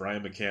Cobb.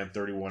 Brian McCann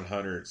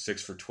 3,100,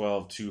 6 for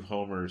 12, 2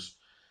 homers,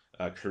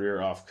 career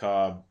off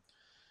Cobb.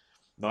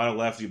 Not a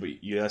lefty,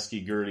 but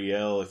Yulieski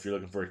Gurriel, if you're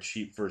looking for a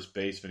cheap first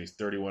baseman, he's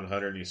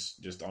 3,100, and he's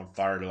just on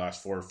fire the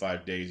last 4 or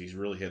 5 days. He's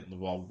really hitting the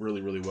ball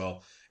really, really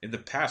well. In the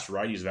past,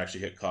 righties have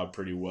actually hit Cobb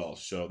pretty well.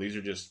 So these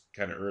are just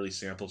kind of early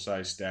sample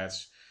size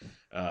stats.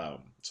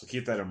 So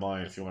keep that in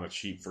mind if you want a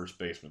cheap first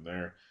baseman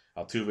there.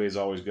 Altuve is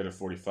always good at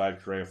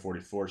 45, Correa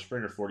 44,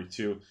 Springer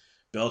 42.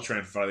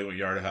 Beltran finally went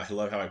yard. I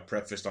love how I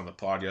prefaced on the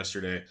pod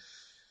yesterday.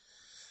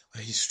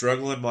 He's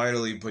struggling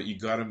mightily, but you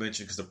got to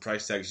mention because the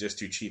price tag is just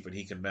too cheap and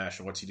he can mash.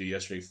 And what's he do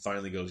yesterday? He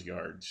finally goes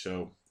yard.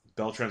 So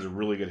Beltran's a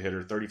really good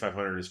hitter.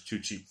 3,500 is too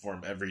cheap for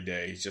him every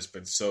day. He's just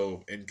been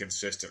so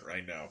inconsistent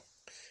right now.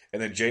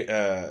 And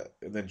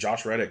then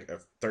Josh Reddick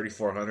at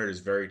 3,400 is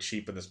very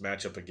cheap in this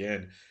matchup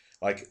again.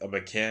 Like a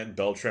McCann,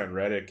 Beltran,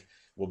 Reddick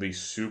will be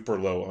super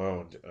low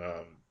owned.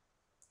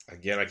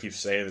 Again, I keep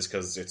saying this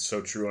because it's so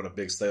true on a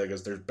big slate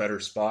because there's better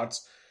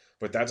spots,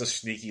 but that's a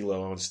sneaky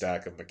low owned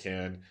stack of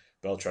McCann,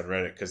 Beltran,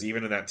 Reddick, because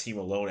even in that team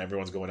alone,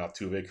 everyone's going out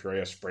Altuve,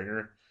 Correa,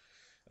 Springer.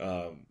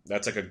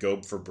 That's like a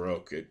go for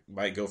broke. It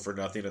might go for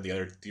nothing, and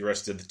the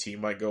rest of the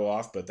team might go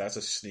off, but that's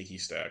a sneaky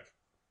stack.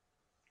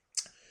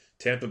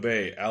 Tampa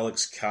Bay,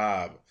 Alex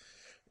Cobb,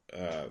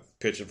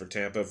 pitching for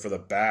Tampa. For the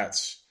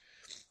bats,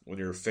 when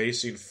you're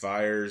facing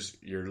Fiers,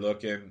 you're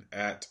looking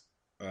at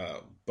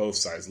both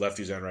sides,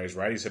 lefties and righties.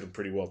 Righties hit him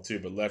pretty well too,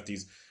 but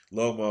lefties,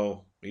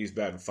 Lomo, he's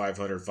batting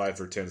 500, 5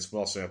 for 10,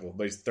 small sample,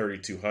 but he's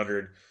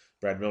 3,200.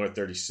 Brad Miller,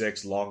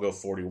 36, Longo,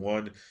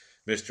 41.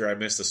 I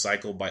missed the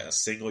cycle by a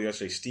single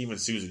yesterday. Steven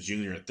Souza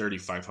Jr. at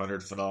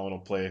 3,500, phenomenal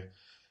play.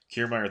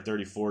 Kiermaier,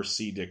 34,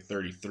 C-Dick,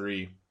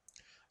 33.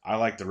 I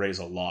like the Rays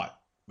a lot.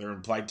 Their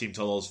implied team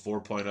total is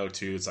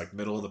 4.02. It's like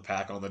middle of the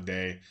pack on the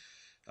day.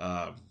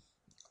 I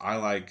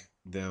like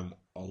them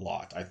a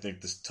lot. I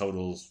think this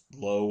total's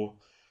low.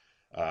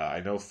 I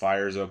know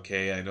Fire's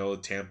okay. I know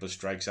Tampa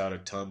strikes out a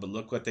ton, but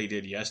look what they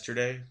did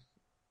yesterday.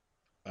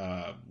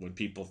 When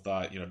people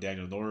thought,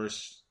 Daniel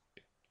Norris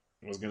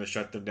was going to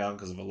shut them down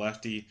because of a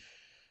lefty.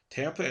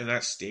 Tampa in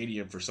that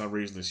stadium for some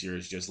reason this year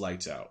is just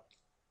lights out.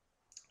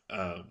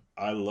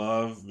 I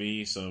love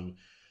me some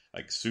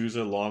like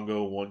Souza,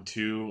 Longo,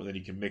 1-2, and then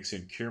you can mix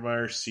in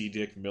Kiermaier,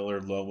 C-Dick, Miller,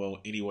 Lomo,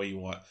 any way you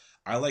want.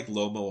 I like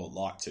Lomo a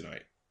lot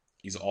tonight.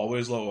 He's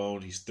always low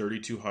owned. He's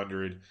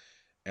 3,200,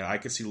 and I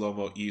could see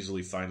Lomo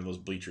easily finding those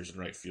bleachers in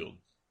right field.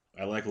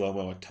 I like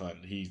Lomo a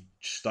ton. He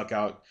stuck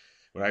out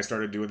when I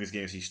started doing these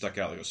games. He stuck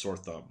out like a sore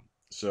thumb.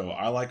 So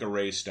I like a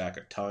Rays stack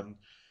a ton.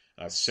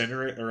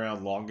 Center it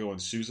around Longo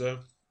and Souza,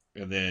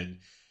 and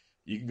then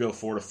you can go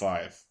 4 to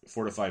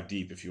 5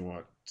 deep if you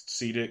want.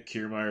 Seed it,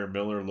 Kiermaier,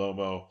 Miller,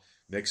 Lomo,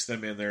 mix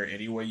them in there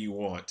any way you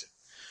want.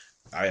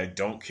 I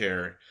don't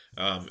care.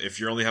 If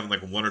you're only having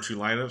like 1 or 2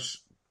 lineups,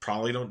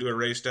 probably don't do a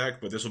Rays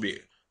stack, but this will be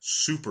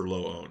super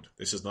low owned.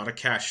 This is not a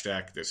cash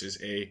stack. This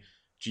is a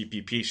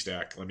GPP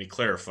stack. Let me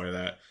clarify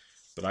that.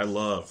 But I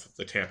love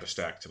the Tampa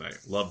stack tonight.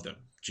 Love them.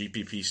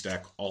 GPP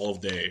stack all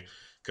day.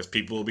 Because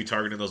people will be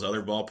targeting those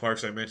other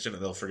ballparks I mentioned,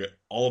 and they'll forget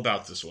all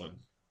about this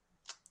one.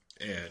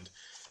 And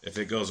if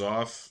it goes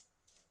off,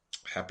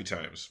 happy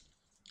times.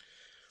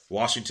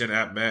 Washington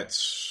at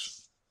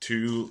Mets,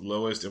 2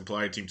 lowest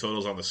implied team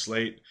totals on the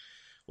slate.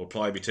 We'll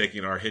probably be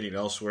taking our hitting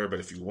elsewhere, but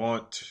if you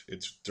want,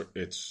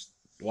 it's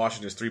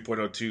Washington's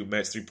 3.02,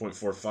 Mets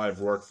 3.45,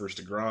 Rourke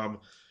versus DeGrom.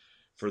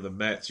 For the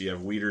Mets, you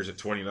have Wieters at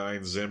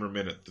 29,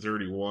 Zimmerman at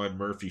 31,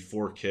 Murphy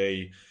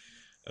 4K,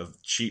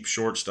 of cheap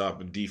shortstop,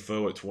 and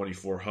Defoe at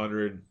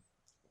 2,400.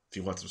 If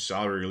you want some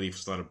salary relief,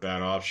 it's not a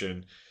bad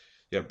option.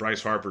 You have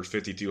Bryce Harper's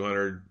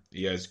 5,200.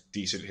 He has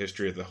decent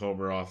history at the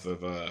homer off of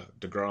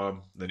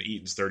DeGrom. Then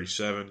Eaton's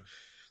 37.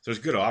 So there's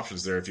good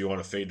options there if you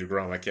want to fade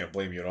DeGrom. I can't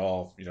blame you at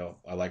all.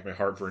 I like my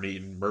Harper and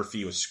Eaton.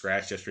 Murphy was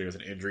scratched yesterday with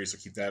an injury, so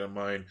keep that in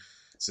mind.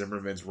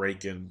 Zimmerman's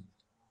raking.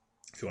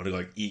 If you want to go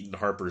like Eaton,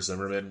 Harper,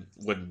 Zimmerman,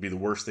 wouldn't be the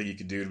worst thing you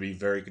could do to be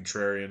very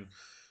contrarian.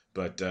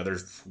 But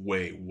there's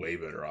way, way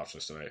better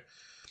options tonight.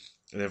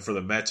 And then for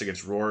the Mets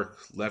against Rourke,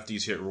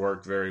 lefties hit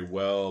Rourke very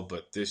well,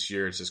 but this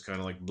year it's just kind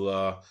of like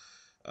blah.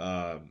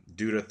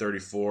 Duda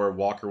 34,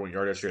 Walker went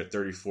yard yesterday at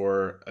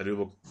 34.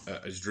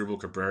 Asdrubal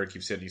Cabrera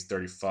keeps hitting, he's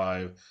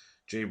 35.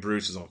 Jay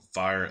Bruce is on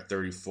fire at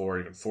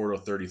 34. Even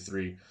Fordo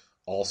 33,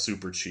 all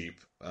super cheap.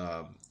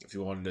 If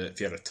you had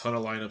a ton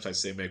of lineups, I'd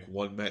say make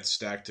one Mets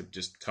stack to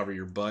just cover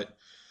your butt.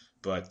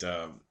 But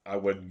I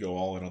wouldn't go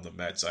all in on the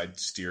Mets. I'd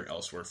steer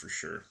elsewhere for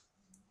sure.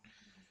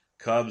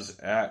 Cubs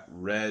at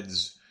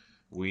Reds.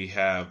 We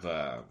have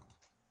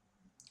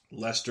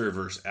Lester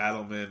versus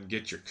Adelman.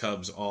 Get your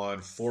Cubs on.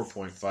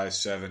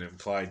 4.57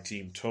 implied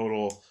team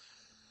total.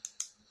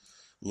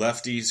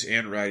 Lefties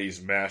and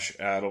righties mash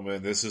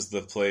Adelman. This is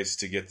the place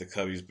to get the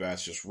Cubbies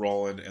bats just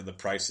rolling, and the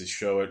prices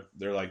show it.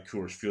 They're like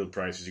Coors Field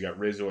prices. You got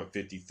Rizzo at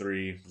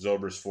 53,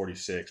 Zobrist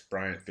 46,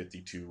 Bryant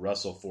 52,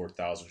 Russell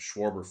 4,000,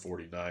 Schwarber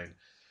 49.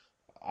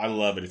 I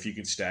love it. If you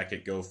can stack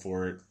it, go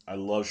for it. I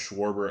love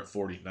Schwarber at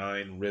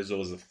 49.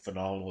 Rizzo is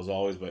phenomenal as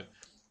always, but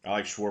I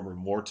like Schwarber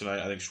more tonight.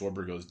 I think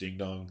Schwarber goes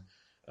ding-dong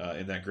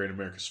in that Great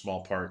American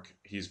Small Park.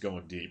 He's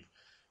going deep.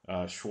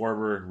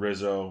 Schwarber,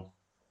 Rizzo,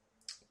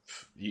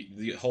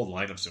 the whole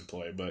lineup's in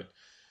play, but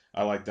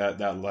I like that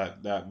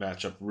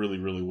matchup really,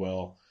 really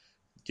well.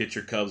 Get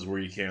your Cubs where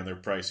you can. They're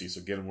pricey,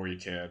 so get them where you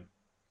can.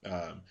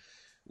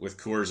 With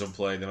Coors in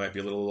play, they might be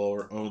a little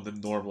lower owned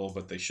than normal,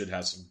 but they should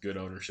have some good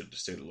ownership to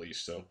say the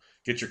least. So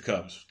get your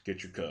Cubs.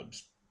 Get your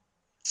Cubs.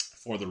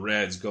 For the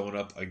Reds, going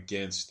up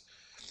against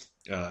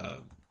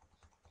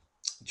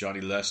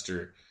Johnny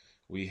Lester,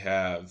 we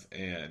have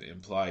an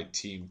implied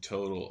team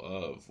total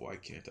of, why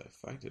can't I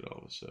find it all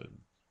of a sudden?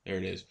 There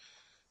it is,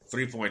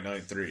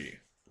 3.93.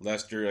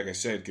 Lester, like I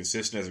said,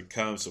 consistent as it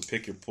comes, so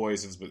pick your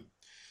poisons, but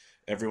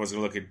everyone's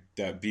going to look at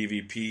that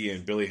BVP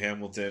and Billy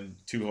Hamilton,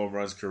 2 home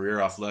runs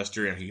career off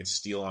Lester, and he can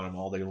steal on him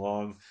all day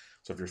long.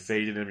 So if you're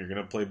fading him, you're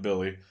going to play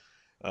Billy.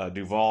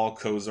 Duvall,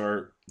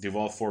 Cozart,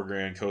 Duvall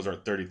 $4,000,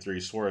 Cozart 33,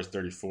 Suarez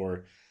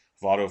 34,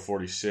 Votto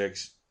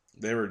 46.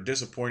 They were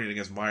disappointing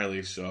against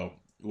Miley, so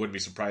it wouldn't be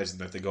surprising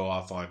that they go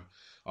off on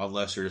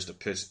Lester just to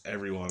piss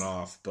everyone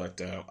off.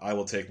 But I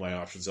will take my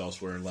options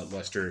elsewhere and let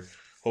Lester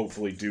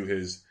hopefully do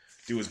his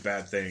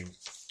bad thing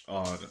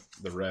on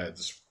the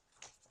Reds.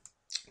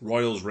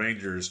 Royals,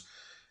 Rangers,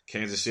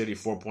 Kansas City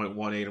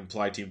 4.18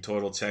 implied team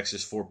total.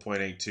 Texas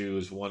 4.82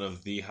 is one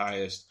of the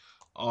highest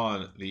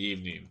on the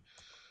evening.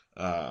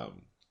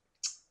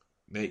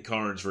 Nate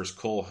Carnes versus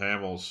Cole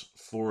Hamels.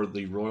 For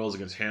the Royals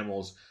against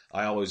Hamels,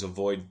 I always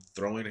avoid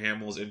throwing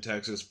Hamels in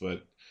Texas,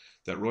 but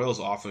that Royals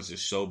offense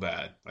is so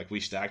bad. Like, we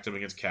stacked them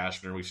against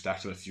Cashner. We've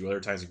stacked them a few other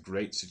times in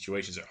great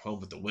situations at home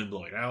with the wind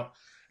blowing out,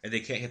 and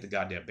they can't hit the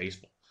goddamn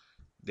baseball.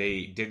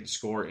 They didn't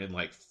score in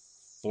like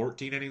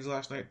 14 innings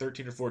last night,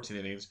 13 or 14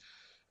 innings,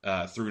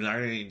 through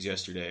 9 innings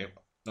yesterday.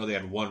 No, they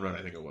had 1 run,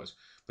 I think it was.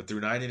 But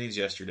through 9 innings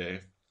yesterday,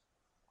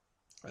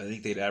 I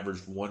think they'd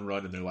averaged 1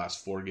 run in their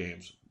last 4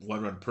 games.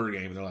 1 run per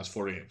game in their last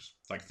 4 games.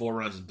 Like 4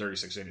 runs in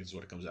 36 innings is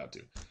what it comes out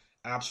to.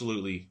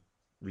 Absolutely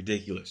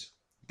ridiculous.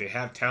 They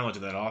have talent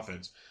in that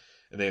offense,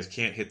 and they just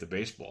can't hit the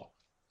baseball.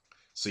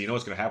 So you know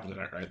what's going to happen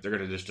tonight, right? They're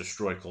going to just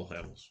destroy Cole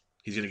Hamels.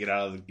 He's going to get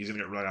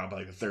run out by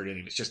like the 3rd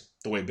inning. It's just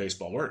the way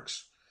baseball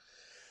works.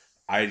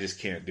 I just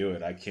can't do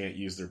it. I can't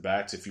use their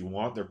bats. If you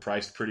want, they're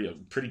priced pretty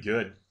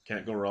good.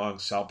 Can't go wrong.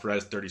 Sal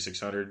Perez,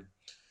 3,600.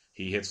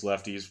 He hits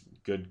lefties.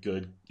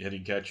 Good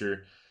hitting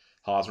catcher.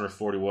 Hosmer,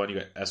 41. You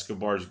got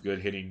Escobar's good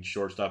hitting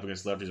shortstop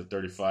against lefties at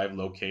 35.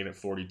 Locane at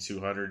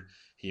 4,200.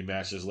 He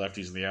matches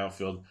lefties in the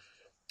outfield.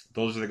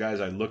 Those are the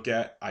guys I look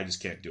at. I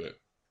just can't do it.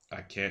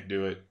 I can't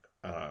do it.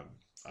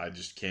 I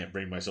just can't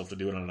bring myself to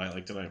do it on a night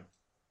like tonight.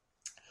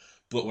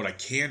 But what I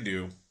can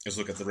do is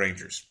look at the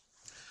Rangers.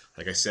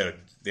 Like I said,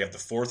 they have the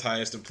 4th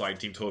highest implied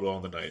team total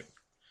on the night.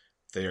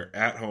 They are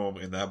at home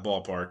in that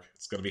ballpark.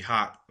 It's going to be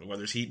hot. The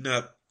weather's heating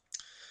up.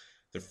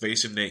 They're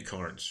facing Nate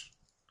Carnes.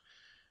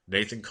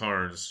 Nathan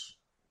Carnes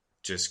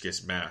just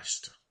gets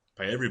mashed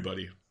by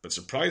everybody, but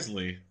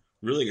surprisingly,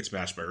 really gets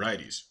mashed by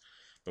righties.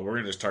 But we're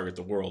going to just target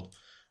the world.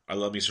 I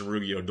love me some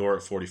Rugi Odor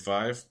at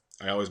 45.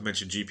 I always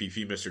mention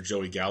GPP Mr.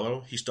 Joey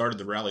Gallo. He started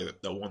the rally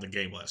that won the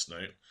game last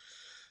night.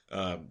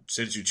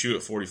 Shin-Soo Choo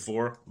at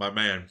 44. My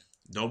man,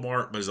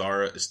 Nomar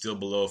Mazara is still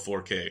below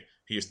 4K.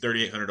 He is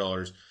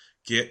 $3,800.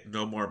 Get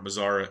Nomar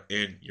Mazara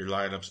in your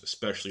lineups,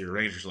 especially your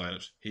Rangers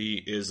lineups.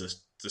 He is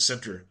the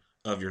center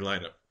of your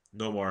lineup.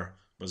 Nomar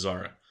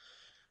Mazara.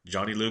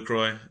 Johnny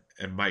Lucroy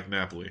and Mike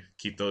Napoli.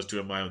 Keep those two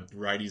in mind.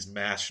 Righties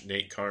mash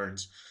Nate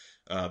Carnes.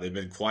 They've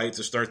been quiet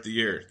to start the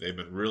year. They've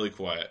been really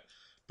quiet.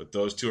 But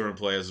those two are in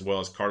play as well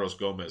as Carlos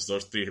Gomez.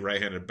 Those three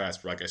right-handed bats.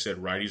 But like I said,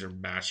 righties are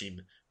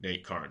mashing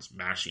Nate Carnes,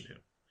 mashing him.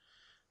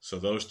 So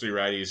those three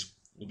righties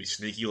will be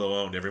sneaky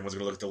low-owned. Everyone's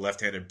going to look at the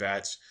left-handed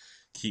bats.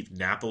 Keep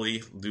Napoli,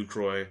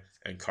 Lucroy,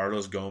 and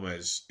Carlos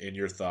Gomez in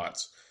your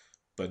thoughts.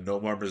 But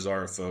Nomar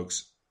Mazara,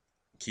 folks.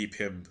 Keep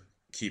him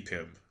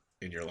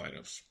in your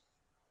lineups.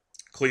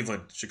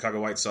 Cleveland,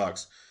 Chicago White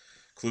Sox.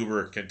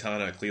 Kluber,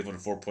 Quintana, Cleveland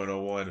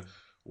 4.01.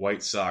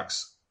 White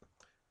Sox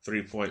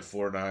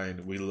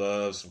 3.49. We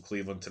love some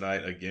Cleveland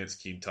tonight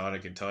against Quintana.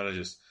 Quintana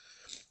just,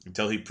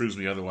 until he proves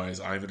me otherwise,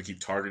 I'm going to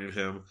keep targeting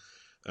him.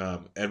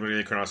 Edwin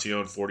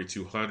Encarnacion,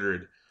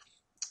 4,200.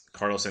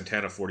 Carlos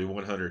Santana,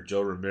 4,100.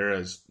 Joe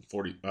Ramirez,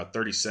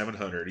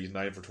 3,700. He's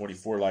 9 for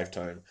 24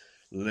 lifetime.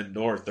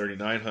 Lindor,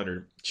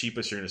 3,900.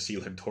 Cheapest you're going to see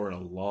Lindor in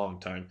a long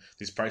time.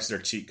 These prices are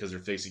cheap because they're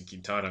facing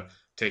Quintana.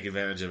 Take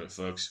advantage of it,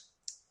 folks.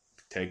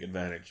 Take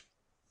advantage.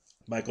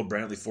 Michael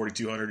Brantley,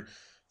 4,200.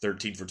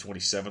 13 for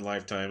 27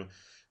 lifetime.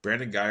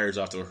 Brandon Guyer is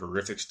off to a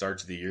horrific start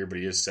to the year, but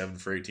he is 7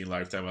 for 18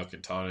 lifetime with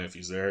Quintana if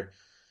he's there.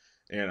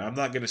 And I'm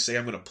not going to say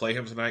I'm going to play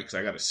him tonight because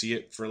I got to see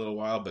it for a little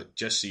while, but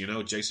just so you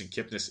know, Jason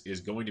Kipnis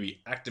is going to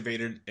be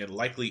activated and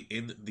likely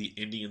in the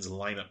Indians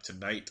lineup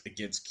tonight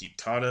against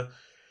Quintana.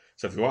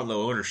 So if you want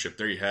low ownership,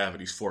 there you have it.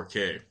 He's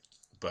 4K.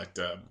 But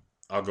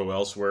I'll go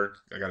elsewhere.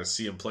 I got to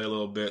see him play a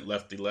little bit.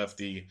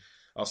 Lefty.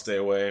 I'll stay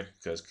away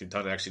because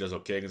Quintana actually does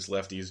okay against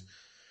lefties.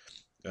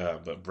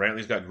 But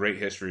Brantley's got great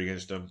history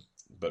against him.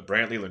 But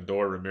Brantley,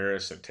 Lindor,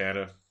 Ramirez,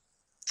 Santana,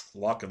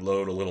 lock and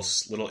load a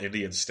little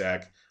Indian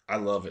stack. I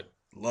love it.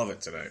 Love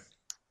it tonight.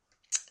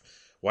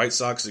 White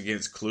Sox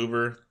against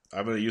Kluber.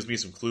 I'm going to use me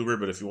some Kluber,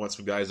 but if you want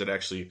some guys that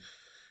actually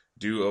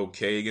do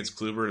okay against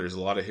Kluber, there's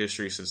a lot of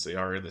history since they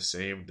are in the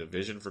same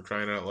division for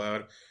crying out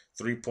loud.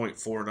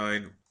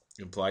 3.49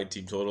 implied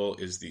team total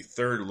is the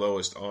third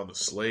lowest on the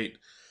slate.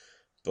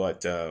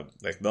 But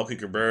like Melky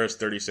Cabrera's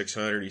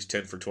 3,600. He's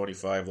 10 for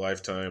 25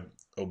 lifetime.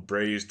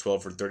 Obrey's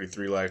 12 for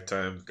 33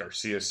 lifetime.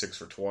 Garcia's 6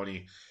 for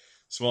 20.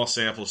 Small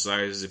sample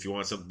sizes. If you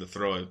want something to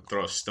throw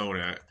a stone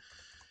at,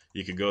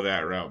 you could go that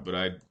route. But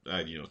I'd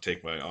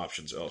take my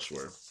options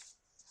elsewhere.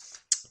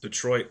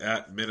 Detroit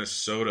at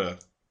Minnesota.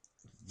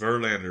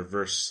 Verlander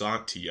versus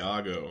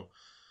Santiago.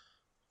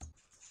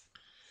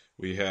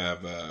 We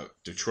have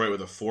Detroit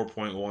with a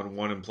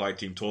 4.11 implied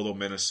team total.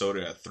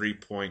 Minnesota at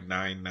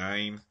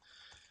 3.99.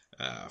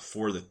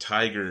 For the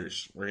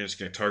Tigers, we're just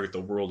going to target the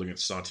world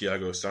against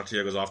Santiago.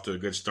 Santiago's off to a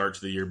good start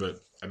to the year,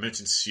 but I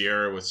mentioned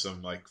Sierra with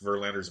some like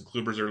Verlanders and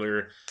Klubers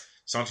earlier.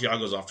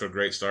 Santiago's off to a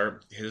great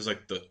start. His is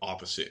like the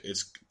opposite.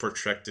 It's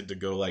projected to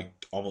go like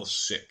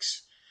almost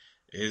 6.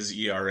 His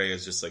ERA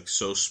is just like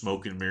so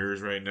smoke and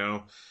mirrors right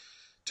now.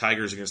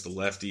 Tigers against the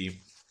lefty.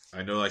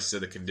 I know I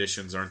said the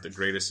conditions aren't the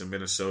greatest in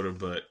Minnesota,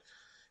 but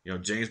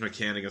James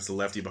McCann against the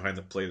lefty behind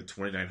the plate at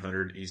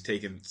 2,900. He's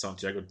taken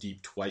Santiago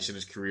deep twice in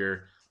his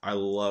career. I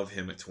love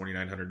him at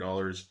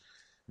 $2,900.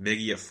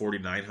 Miggy at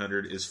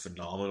 $4,900 is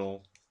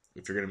phenomenal.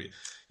 If you're going to be,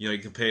 you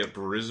can pay up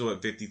Rizzo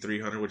at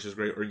 $5,300, which is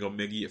great, or you can go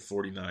Miggy at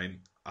 $49.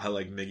 I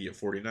like Miggy at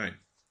 $49.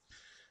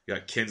 You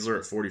got Kinsler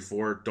at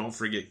 $44. Don't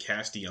forget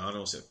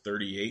Castellanos at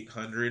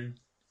 $3,800.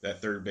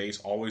 That third base,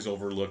 always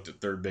overlooked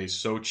at third base,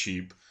 so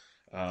cheap.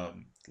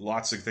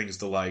 Lots of things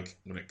to like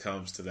when it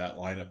comes to that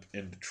lineup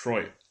in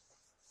Detroit.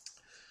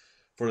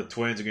 For the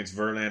Twins against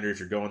Verlander, if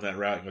you're going that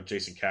route, you go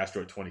Jason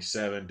Castro at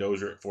 27,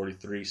 Dozier at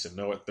 43,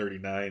 Sano at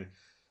 39,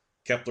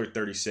 Kepler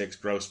 36,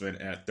 Grossman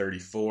at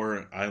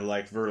 34. I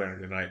like Verlander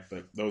tonight,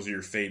 but those are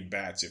your fade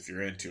bats if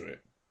you're into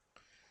it.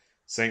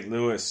 St.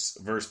 Louis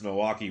versus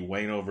Milwaukee,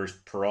 Waino versus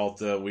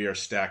Peralta. We are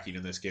stacking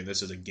in this game.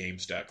 This is a game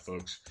stack,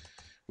 folks.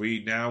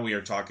 We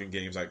are talking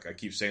games. I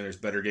keep saying there's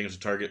better games to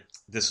target.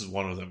 This is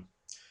one of them.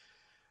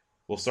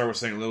 We'll start with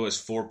St. Louis,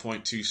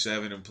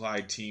 4.27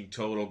 implied team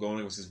total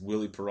going with this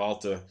Willie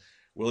Peralta.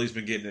 Willie's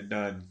been getting it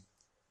done.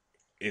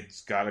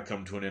 It's got to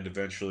come to an end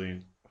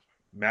eventually.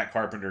 Matt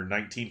Carpenter,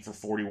 19 for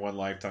 41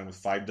 lifetime with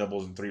 5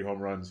 doubles and 3 home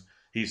runs.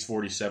 He's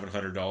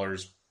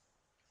 $4,700.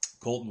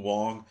 Colton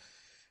Wong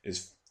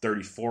is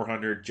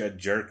 $3,400. Jed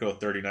Jericho,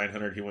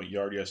 $3,900. He went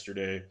yard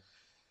yesterday.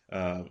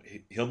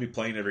 He'll be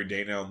playing every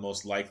day now,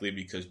 most likely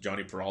because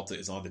Johnny Peralta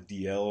is on the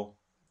DL.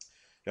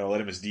 Gotta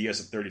let him as DS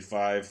at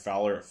 $35,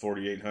 Fowler at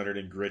 $4,800,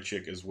 and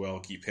Grichuk as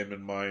well. Keep him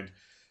in mind.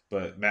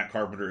 But Matt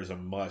Carpenter is a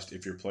must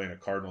if you're playing a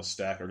Cardinals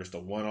stack or just a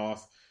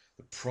one-off.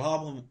 The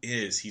problem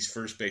is he's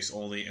first base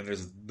only, and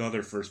there's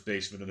another first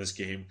baseman in this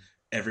game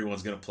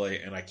everyone's going to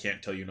play, and I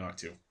can't tell you not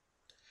to.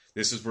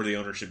 This is where the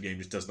ownership game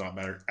just does not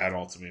matter at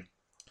all to me.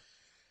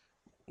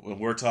 When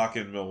we're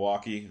talking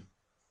Milwaukee,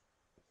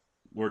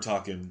 we're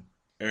talking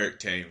Eric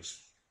Thames.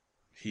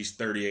 He's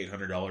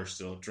 $3,800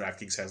 still.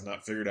 DraftKings has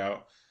not figured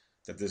out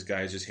that this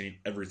guy is just hitting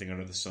everything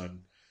under the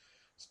sun.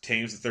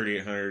 Thames at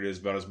 $3,800 is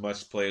about as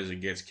much play as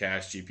it gets,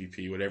 cash,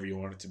 GPP, whatever you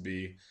want it to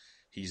be.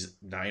 He's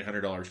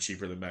 $900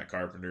 cheaper than Matt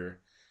Carpenter.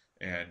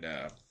 And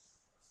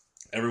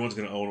Everyone's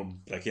going to own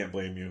him, but I can't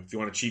blame you. If you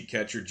want a cheap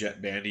catcher,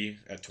 Jet Bandy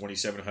at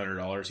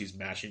 $2,700, he's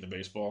mashing the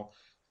baseball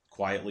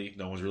quietly.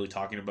 No one's really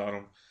talking about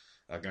him.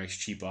 A nice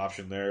cheap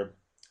option there.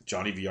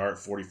 Johnny VR at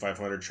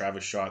 $4,500,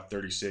 Travis Shaw at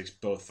 $36,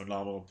 both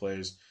phenomenal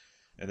plays.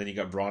 And then you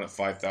got Braun at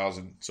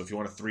 $5,000. So if you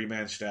want a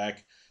 3-man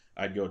stack,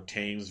 I'd go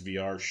Thames,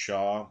 VR,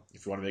 Shaw.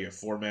 If you want to make it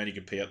 4-man, you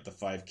can pay up the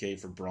 $5K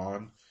for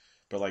Braun.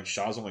 But like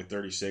Shaw's only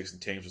 36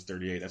 and Thames was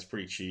 38. That's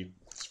pretty cheap.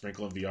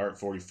 Sprinkle in VR at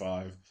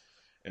 45.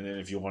 And then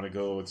if you want to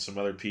go with some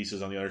other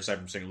pieces on the other side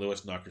from St.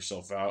 Louis, knock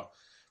yourself out.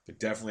 But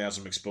definitely have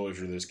some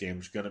exposure to this game.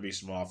 There's going to be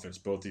some offense.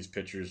 Both these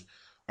pitchers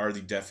are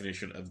the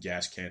definition of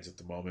gas cans at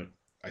the moment.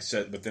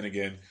 But then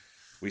again,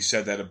 we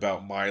said that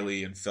about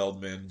Miley and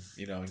Feldman,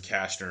 and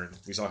Cashner, and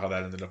we saw how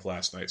that ended up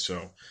last night.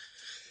 So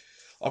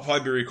I'll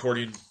probably be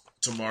recording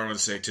tomorrow and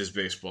say 'tis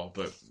baseball,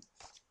 but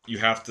you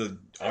have to.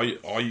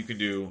 All you can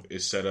do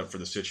is set up for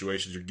the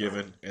situations you're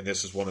given, and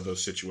this is one of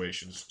those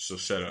situations. So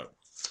set up.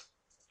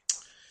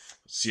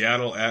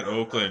 Seattle at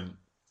Oakland.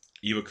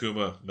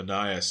 Iwakuma,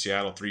 Manaea,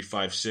 Seattle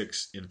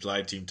 356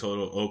 implied team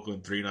total.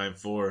 Oakland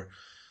 394.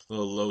 A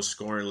little low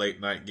scoring late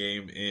night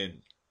game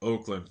in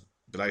Oakland,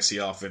 but I see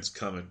offense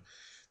coming.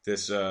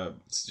 This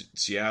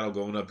Seattle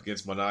going up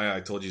against Manaea.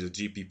 I told you it's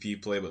a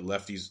GPP play, but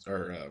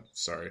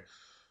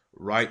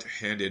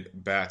right-handed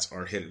bats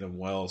are hitting them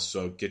well.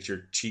 So get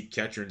your cheap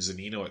catcher in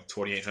Zunino at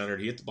 2,800.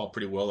 He hit the ball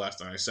pretty well last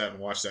night. I sat and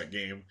watched that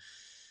game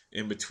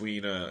in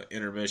between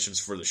intermissions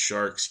for the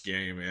Sharks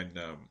game, and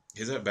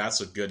his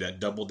at-bats looked good.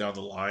 That double down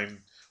the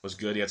line was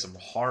good. He had some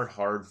hard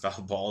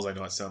foul balls. I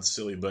know it sounds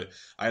silly, but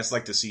I just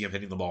like to see him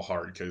hitting the ball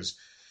hard because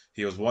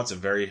he was once a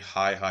very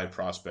high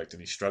prospect,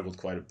 and he struggled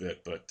quite a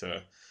bit, but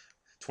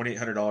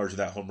 $2,800 of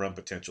that home run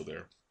potential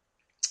there.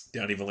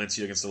 Danny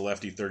Valencia against the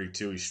lefty,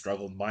 32. He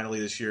struggled mightily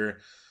this year,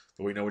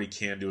 but we know what he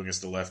can do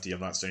against the lefty. I'm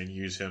not saying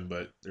use him,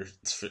 but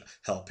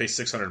pay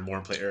 $600 more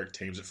and play Eric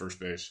Thames at first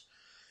base.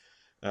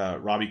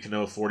 Robbie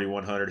Cano,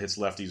 4,100, hits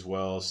lefties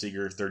well.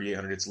 Seager,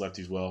 3,800, hits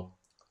lefties well.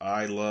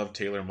 I love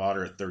Taylor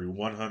Motter at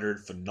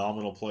 3,100.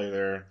 Phenomenal play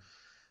there.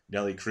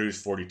 Nelly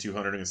Cruz,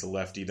 4,200 against the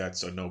lefty.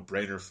 That's a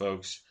no-brainer,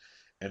 folks.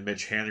 And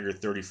Mitch Haniger,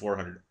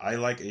 3,400. I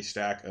like a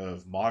stack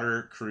of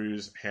Motter,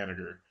 Cruz,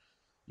 Haniger.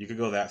 You could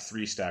go that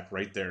 3-stack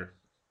right there,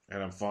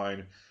 and I'm fine.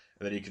 And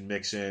then you can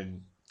mix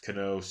in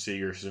Cano,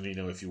 Seager,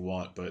 Zunino if you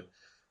want. But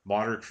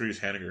Motter, Cruz,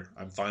 Haniger,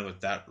 I'm fine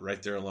with that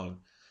right there alone.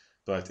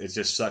 But it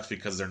just sucks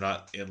because they're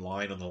not in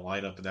line on the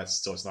lineup, and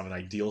so it's not an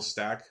ideal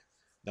stack.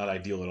 Not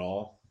ideal at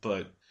all,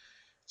 but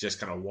just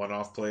kind of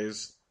one-off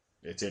plays.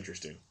 It's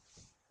interesting.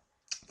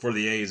 For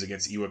the A's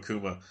against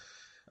Iwakuma,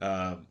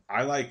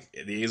 I like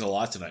the A's a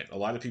lot tonight. A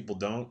lot of people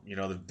don't.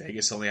 The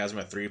Vegas only has them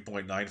at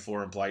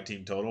 3.94 implied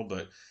team total,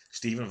 but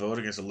Stephen Vogt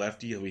against a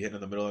lefty, he'll be hitting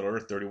in the middle of the order,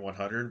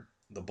 3,100.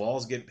 The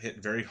ball's getting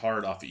hit very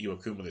hard off of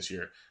Iwakuma this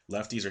year.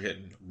 Lefties are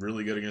hitting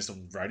really good against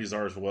them. Righties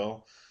are as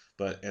well.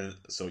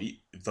 So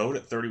Vogt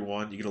at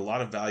 31. You get a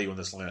lot of value in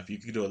this lineup. You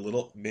can do a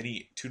little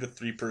mini 2 to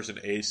 3 person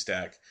A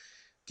stack.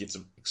 Get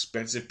some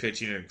expensive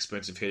pitching and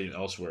expensive hitting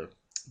elsewhere.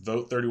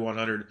 Vogt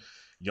 3,100.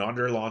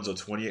 Yonder Alonso,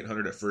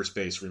 2,800 at first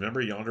base.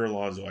 Remember Yonder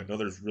Alonso. I know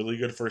there's really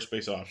good first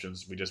base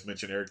options. We just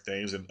mentioned Eric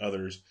Thames and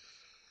others.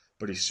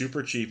 But he's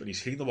super cheap, and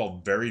he's hitting the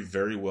ball very,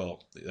 very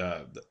well.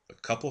 A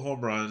couple home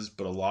runs,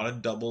 but a lot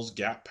of doubles,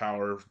 gap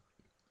power.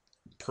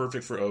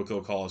 Perfect for Oko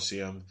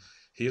Coliseum.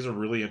 He is a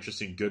really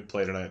interesting, good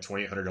play tonight at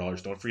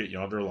 $2,800. Don't forget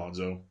Yonder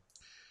Alonso.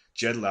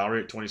 Jed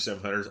Lowry at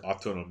 2,700 is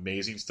off to an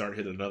amazing start.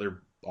 Hit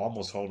another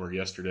almost homer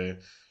yesterday.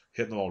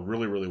 Hitting the ball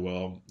really, really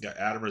well. Got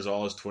Adam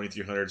Rosales,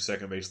 2,300,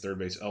 second base, third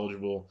base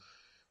eligible.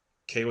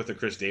 K with the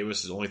Chris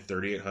Davis is only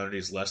 3,800.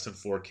 He's less than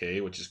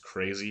 4K, which is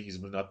crazy. He's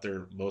been up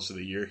there most of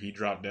the year. He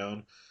dropped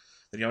down.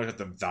 Then you always have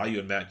the value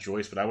in Matt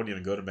Joyce, but I wouldn't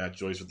even go to Matt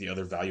Joyce with the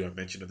other value I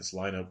mentioned in this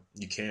lineup.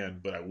 You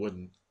can, but I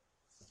wouldn't.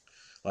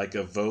 Like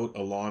a Vogt,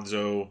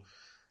 Alonso,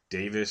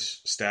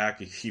 Davis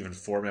stack, even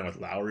 4-man with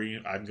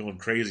Lowry. I'm going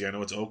crazy. I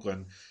know it's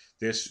Oakland.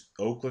 This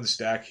Oakland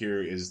stack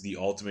here is the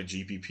ultimate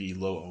GPP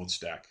low-owned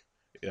stack.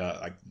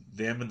 Like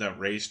them and that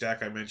Rays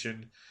stack I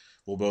mentioned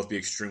will both be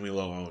extremely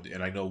low-owned.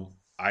 And I know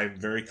I'm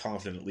very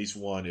confident at least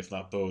one, if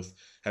not both,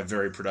 have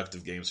very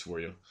productive games for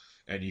you.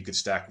 And you could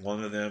stack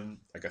one of them,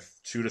 like a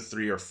 2 to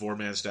 3 or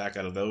 4-man stack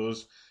out of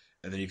those,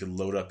 and then you can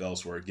load up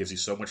elsewhere. It gives you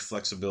so much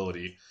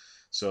flexibility.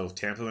 So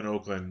Tampa and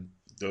Oakland,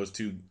 those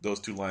two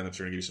lineups are going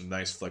to give you some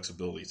nice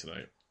flexibility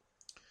tonight.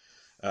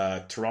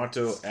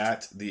 Toronto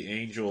at the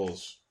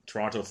Angels.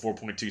 Toronto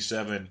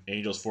 4.27,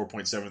 Angels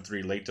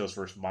 4.73. Latos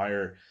versus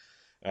Meyer.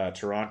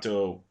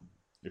 Toronto,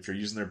 if you're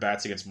using their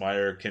bats against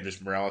Meyer,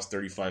 Kendrys Morales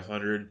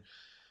 3,500.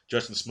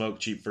 Justin Smoke,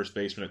 cheap first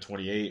baseman at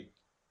 28.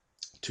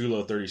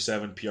 Tulo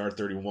 37, PR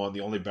 31.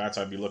 The only bats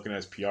I'd be looking at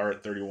is PR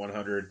at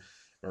 3,100,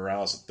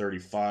 Morales at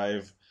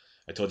 35.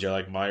 I told you I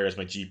like Meyer as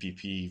my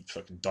GPP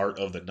fucking dart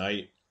of the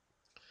night.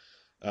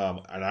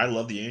 And I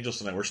love the Angels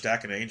tonight. We're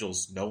stacking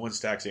Angels. No one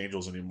stacks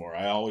Angels anymore.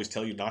 I always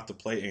tell you not to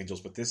play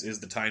Angels, but this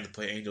is the time to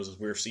play Angels as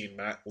we're seeing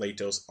Matt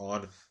Latos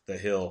on the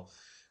hill.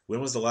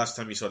 When was the last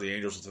time you saw the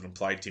Angels with an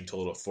implied team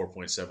total of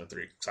 4.73?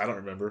 Because I don't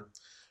remember.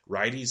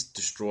 Righties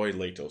destroy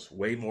Latos.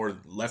 Way more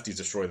lefties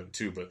destroy them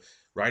too, but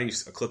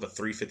righties a clip of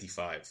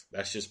 355.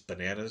 That's just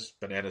bananas.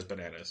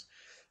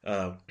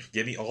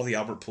 Give me all the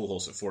Albert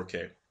Pujols at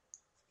 4K.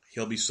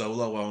 He'll be so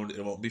low owned,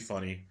 it won't be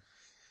funny.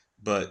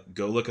 But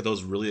go look at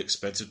those really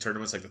expensive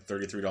tournaments like the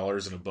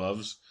 $33 and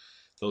aboves.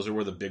 Those are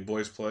where the big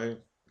boys play.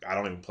 I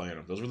don't even play in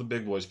them. Those are where the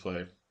big boys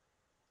play.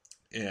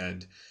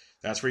 And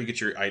that's where you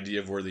get your idea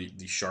of where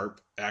the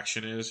sharp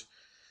action is.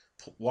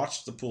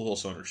 Watch the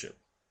Pujols ownership.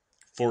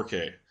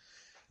 4K.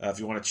 If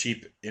you want a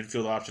cheap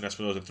infield option,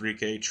 Espinosa at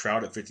 3K.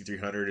 Trout at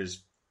 5,300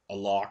 is a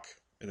lock.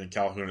 And then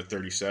Calhoun at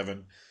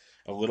 37.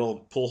 A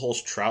little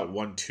Pujols Trout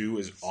 1-2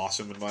 is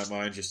awesome in my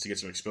mind just to get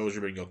some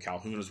exposure. But you can go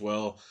Calhoun as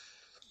well.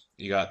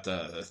 You got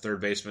the third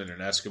baseman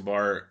and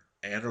Escobar.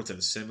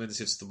 Andrelton Simmons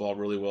hits the ball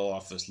really well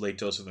off this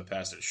Latos in the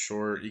past at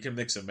short. You can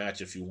mix and match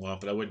if you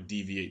want, but I wouldn't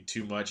deviate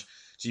too much.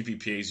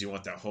 GPPs, you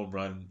want that home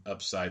run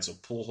upside. So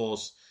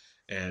Pujols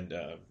and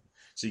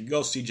so you can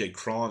go CJ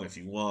Cron if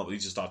you want, but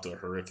he's just off to a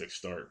horrific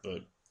start.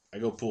 But I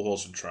go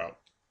Pujols and Trout.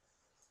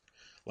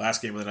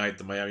 Last game of the night,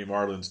 the Miami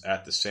Marlins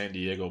at the San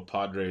Diego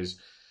Padres.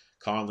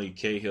 Conley,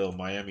 Cahill,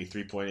 Miami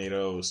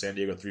 3.80, San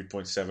Diego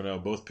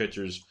 3.70. Both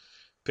pitchers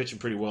pitching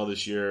pretty well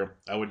this year.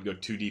 I wouldn't go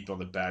too deep on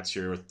the bats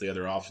here with the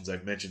other options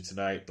I've mentioned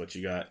tonight, but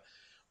you got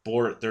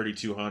Bohr at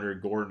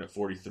 3,200, Gordon at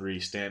 43,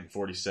 Stanton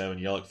 47,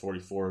 Yelich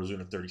 44,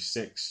 Ozuna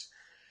 36.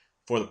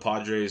 For the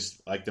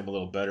Padres, I like them a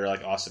little better. I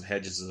like Austin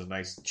Hedges is a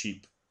nice,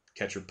 cheap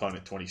catcher punt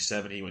at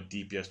 27. He went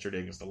deep yesterday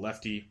against the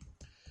lefty.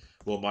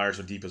 Will Myers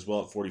went deep as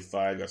well at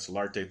 45. Got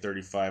Solarte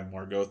 35,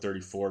 Margot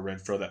 34,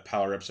 Renfroe that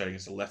power upside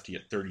against the lefty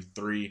at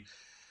 33.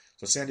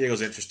 So San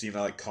Diego's interesting.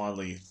 I like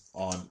Conley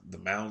on the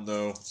mound,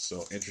 though.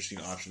 So interesting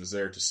options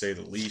there, to say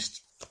the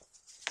least.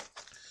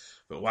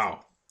 But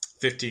wow,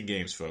 15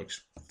 games,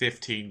 folks.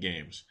 15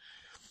 games.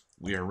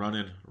 We are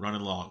running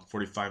long,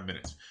 45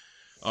 minutes.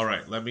 All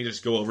right, let me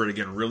just go over it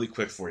again really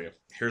quick for you.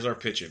 Here's our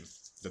pitching.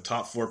 The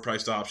top four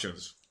priced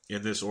options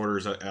in this order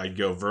is I'd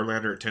go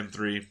Verlander at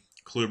 10.3,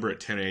 Kluber at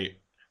 10.8,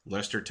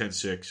 Lester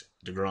 10.6,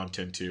 DeGrom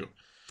 10.2.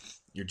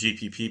 Your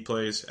GPP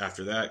plays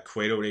after that,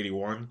 Cueto at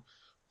 81,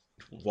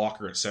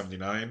 Walker at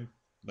 79,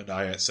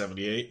 Manaea at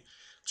 78,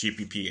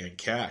 GPP and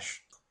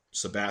cash,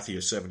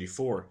 Sabathia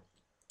 74,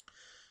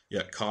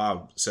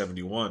 Cobb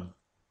 71,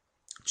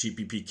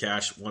 GPP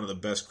cash, one of the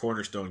best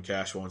cornerstone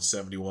cash ones,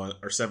 71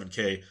 or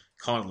 7K,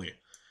 Conley.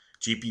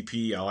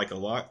 GPP I like a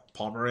lot,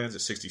 Pomeranz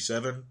at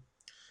 67,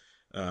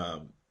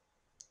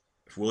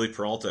 Willie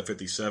Peralta at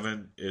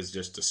 57 is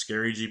just a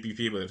scary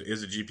GPP, but it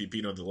is a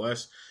GPP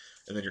nonetheless.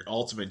 And then your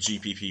ultimate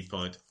GPP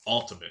punt,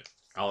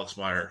 Alex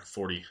Meyer,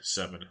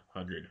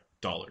 $4,700.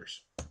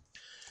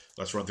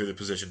 Let's run through the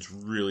positions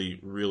really,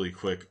 really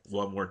quick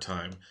one more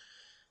time.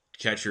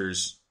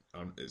 Catchers,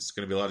 it's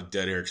going to be a lot of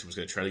dead air because I'm just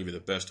going to try to give you the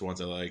best ones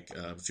I like.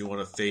 If you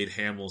want to fade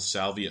Hamill,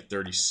 Salvi at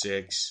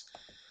 36.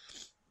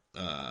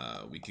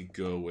 We could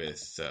go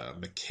with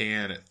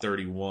McCann at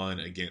 31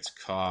 against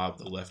Cobb,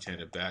 the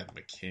left-handed bat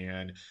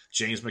McCann.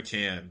 James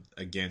McCann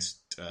against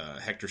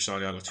Hector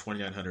Santiago,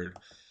 2,900.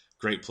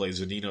 Great play.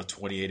 Zunino,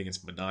 28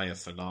 against Manaea.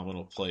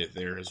 Phenomenal play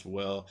there as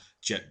well.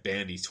 Jet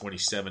Bandy,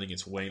 27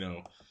 against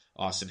Waino.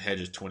 Austin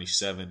Hedges,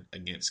 27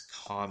 against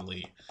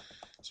Conley.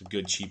 Some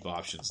good cheap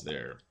options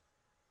there.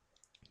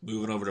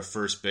 Moving over to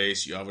first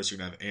base, you obviously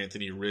going to have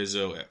Anthony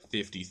Rizzo at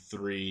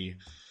 53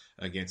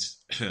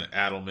 against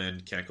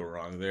Adelman. Can't go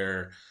wrong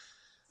there.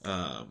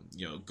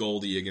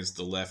 Goldie against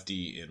the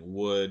lefty in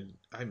Wood.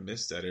 I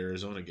missed that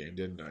Arizona game,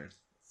 didn't I?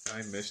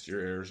 I missed your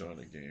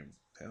Arizona game.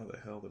 How the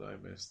hell did I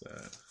miss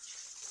that?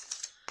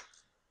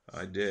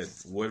 I did.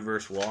 Wood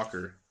versus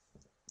Walker.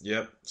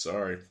 Yep,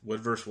 sorry. Wood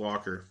versus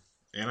Walker.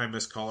 And I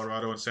missed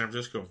Colorado and San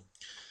Francisco.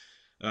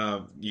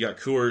 You got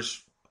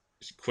Coors,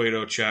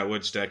 Cueto,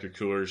 Chatwood, stack your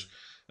Coors.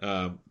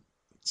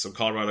 Some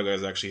Colorado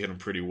guys actually hit them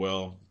pretty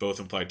well. Both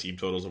implied team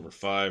totals over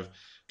 5.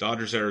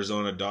 Dodgers,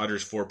 Arizona.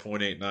 Dodgers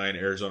 4.89.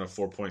 Arizona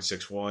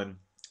 4.61.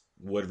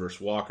 Wood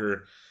versus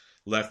Walker.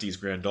 Lefties,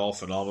 Grandal,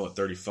 phenomenal at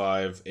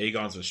 35.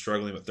 Agon's been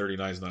struggling, but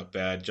 39 is not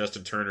bad.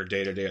 Justin Turner,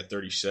 day-to-day at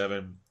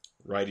 37.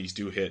 Righties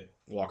do hit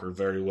Walker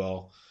very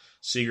well.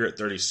 Seager at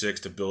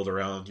 36 to build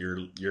around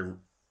your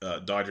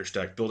Dodger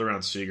stack. Build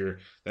around Seager.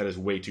 That is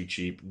way too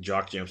cheap.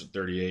 Jock Jams at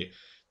 38.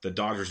 The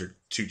Dodgers are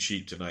too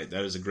cheap tonight.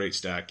 That is a great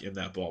stack in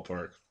that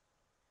ballpark.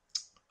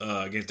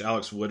 Against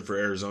Alex Wood for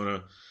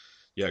Arizona.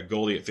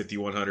 Goldie at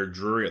 5,100.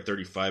 Drury at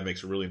 35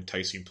 makes a really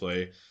enticing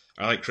play.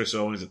 I like Chris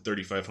Owens at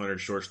 3,500.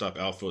 Shortstop,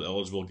 outfield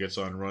eligible, gets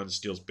on runs,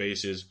 steals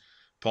bases.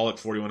 Pollock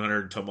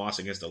 4,100. Tomas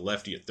against a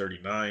lefty at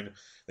 39.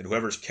 And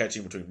whoever's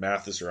catching between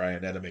Mathis or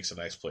Iannetta makes a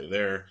nice play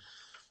there.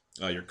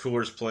 Your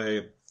Coolers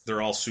play,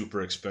 they're all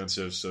super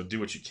expensive, so do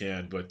what you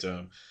can. But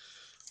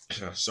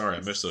sorry,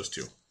 I missed those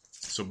two.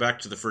 So back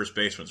to the first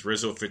baseman.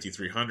 Rizzo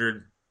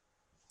 5,300.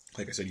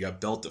 Like I said, you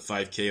got Belt at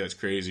 5K. That's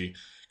crazy.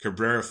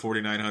 Cabrera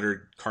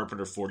 4,900.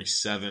 Carpenter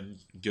 47.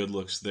 Good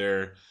looks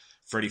there.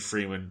 Freddie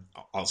Freeman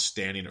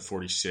outstanding at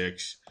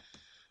 46.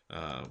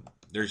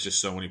 There's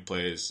just so many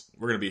plays.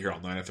 We're going to be here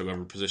all night if I go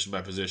over position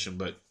by position,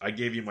 but I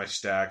gave you my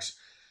stacks.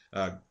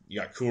 You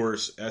got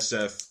Coors,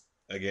 SF,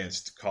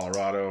 against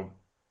Colorado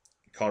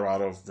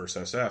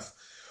versus SF.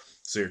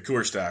 So your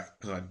cooler stack.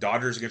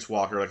 Dodgers against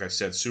Walker, like I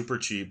said, super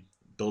cheap.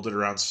 Build it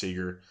around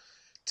Seager.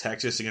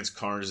 Texas against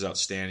Carnes is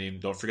outstanding.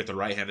 Don't forget the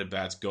right-handed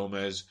bats,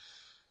 Gomez,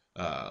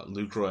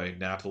 Lucroy,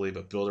 Napoli,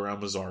 but build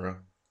around Mazzara.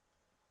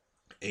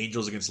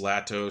 Angels against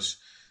Latos.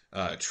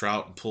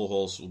 Trout and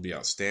Pujols will be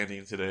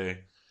outstanding today.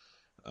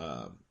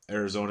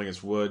 Arizona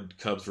against Wood.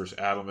 Cubs versus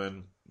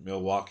Adelman.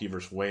 Milwaukee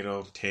versus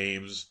Waino.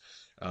 Thames.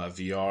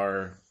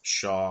 VR.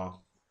 Shaw.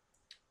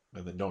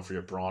 And then don't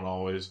forget Braun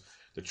always.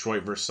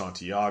 Detroit versus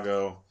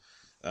Santiago.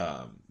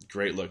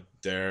 Great look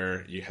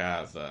there. You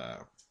have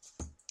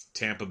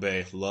Tampa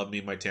Bay. Love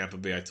me my Tampa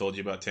Bay. I told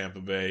you about Tampa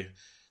Bay.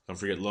 Don't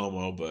forget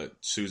Lomo, but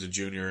Souza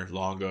Jr.,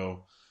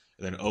 Longo.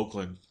 And then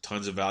Oakland.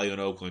 Tons of value in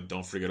Oakland.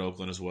 Don't forget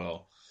Oakland as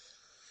well.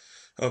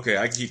 Okay,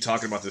 I can keep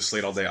talking about this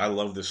slate all day. I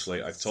love this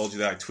slate. I told you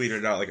that. I tweeted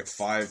it out like at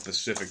 5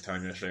 Pacific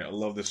time yesterday. I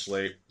love this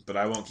slate, but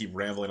I won't keep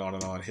rambling on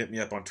and on. Hit me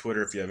up on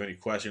Twitter if you have any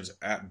questions,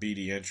 at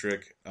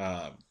BDintric.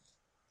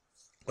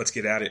 Let's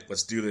get at it.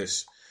 Let's do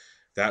this.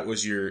 That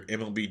was your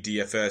MLB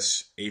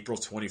DFS April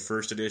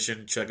 21st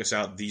edition. Check us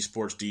out,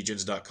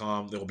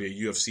 thesportsdgens.com. There will be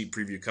a UFC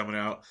preview coming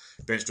out.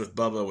 Benched with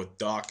Bubba with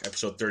Doc,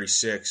 episode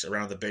 36.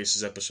 Around the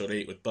Bases, episode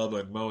 8 with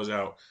Bubba and Mo is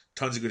out.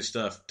 Tons of good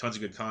stuff. Tons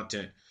of good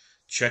content.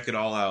 Check it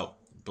all out.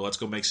 But let's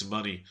go make some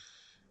money.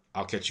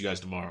 I'll catch you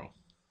guys tomorrow.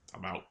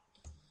 I'm out.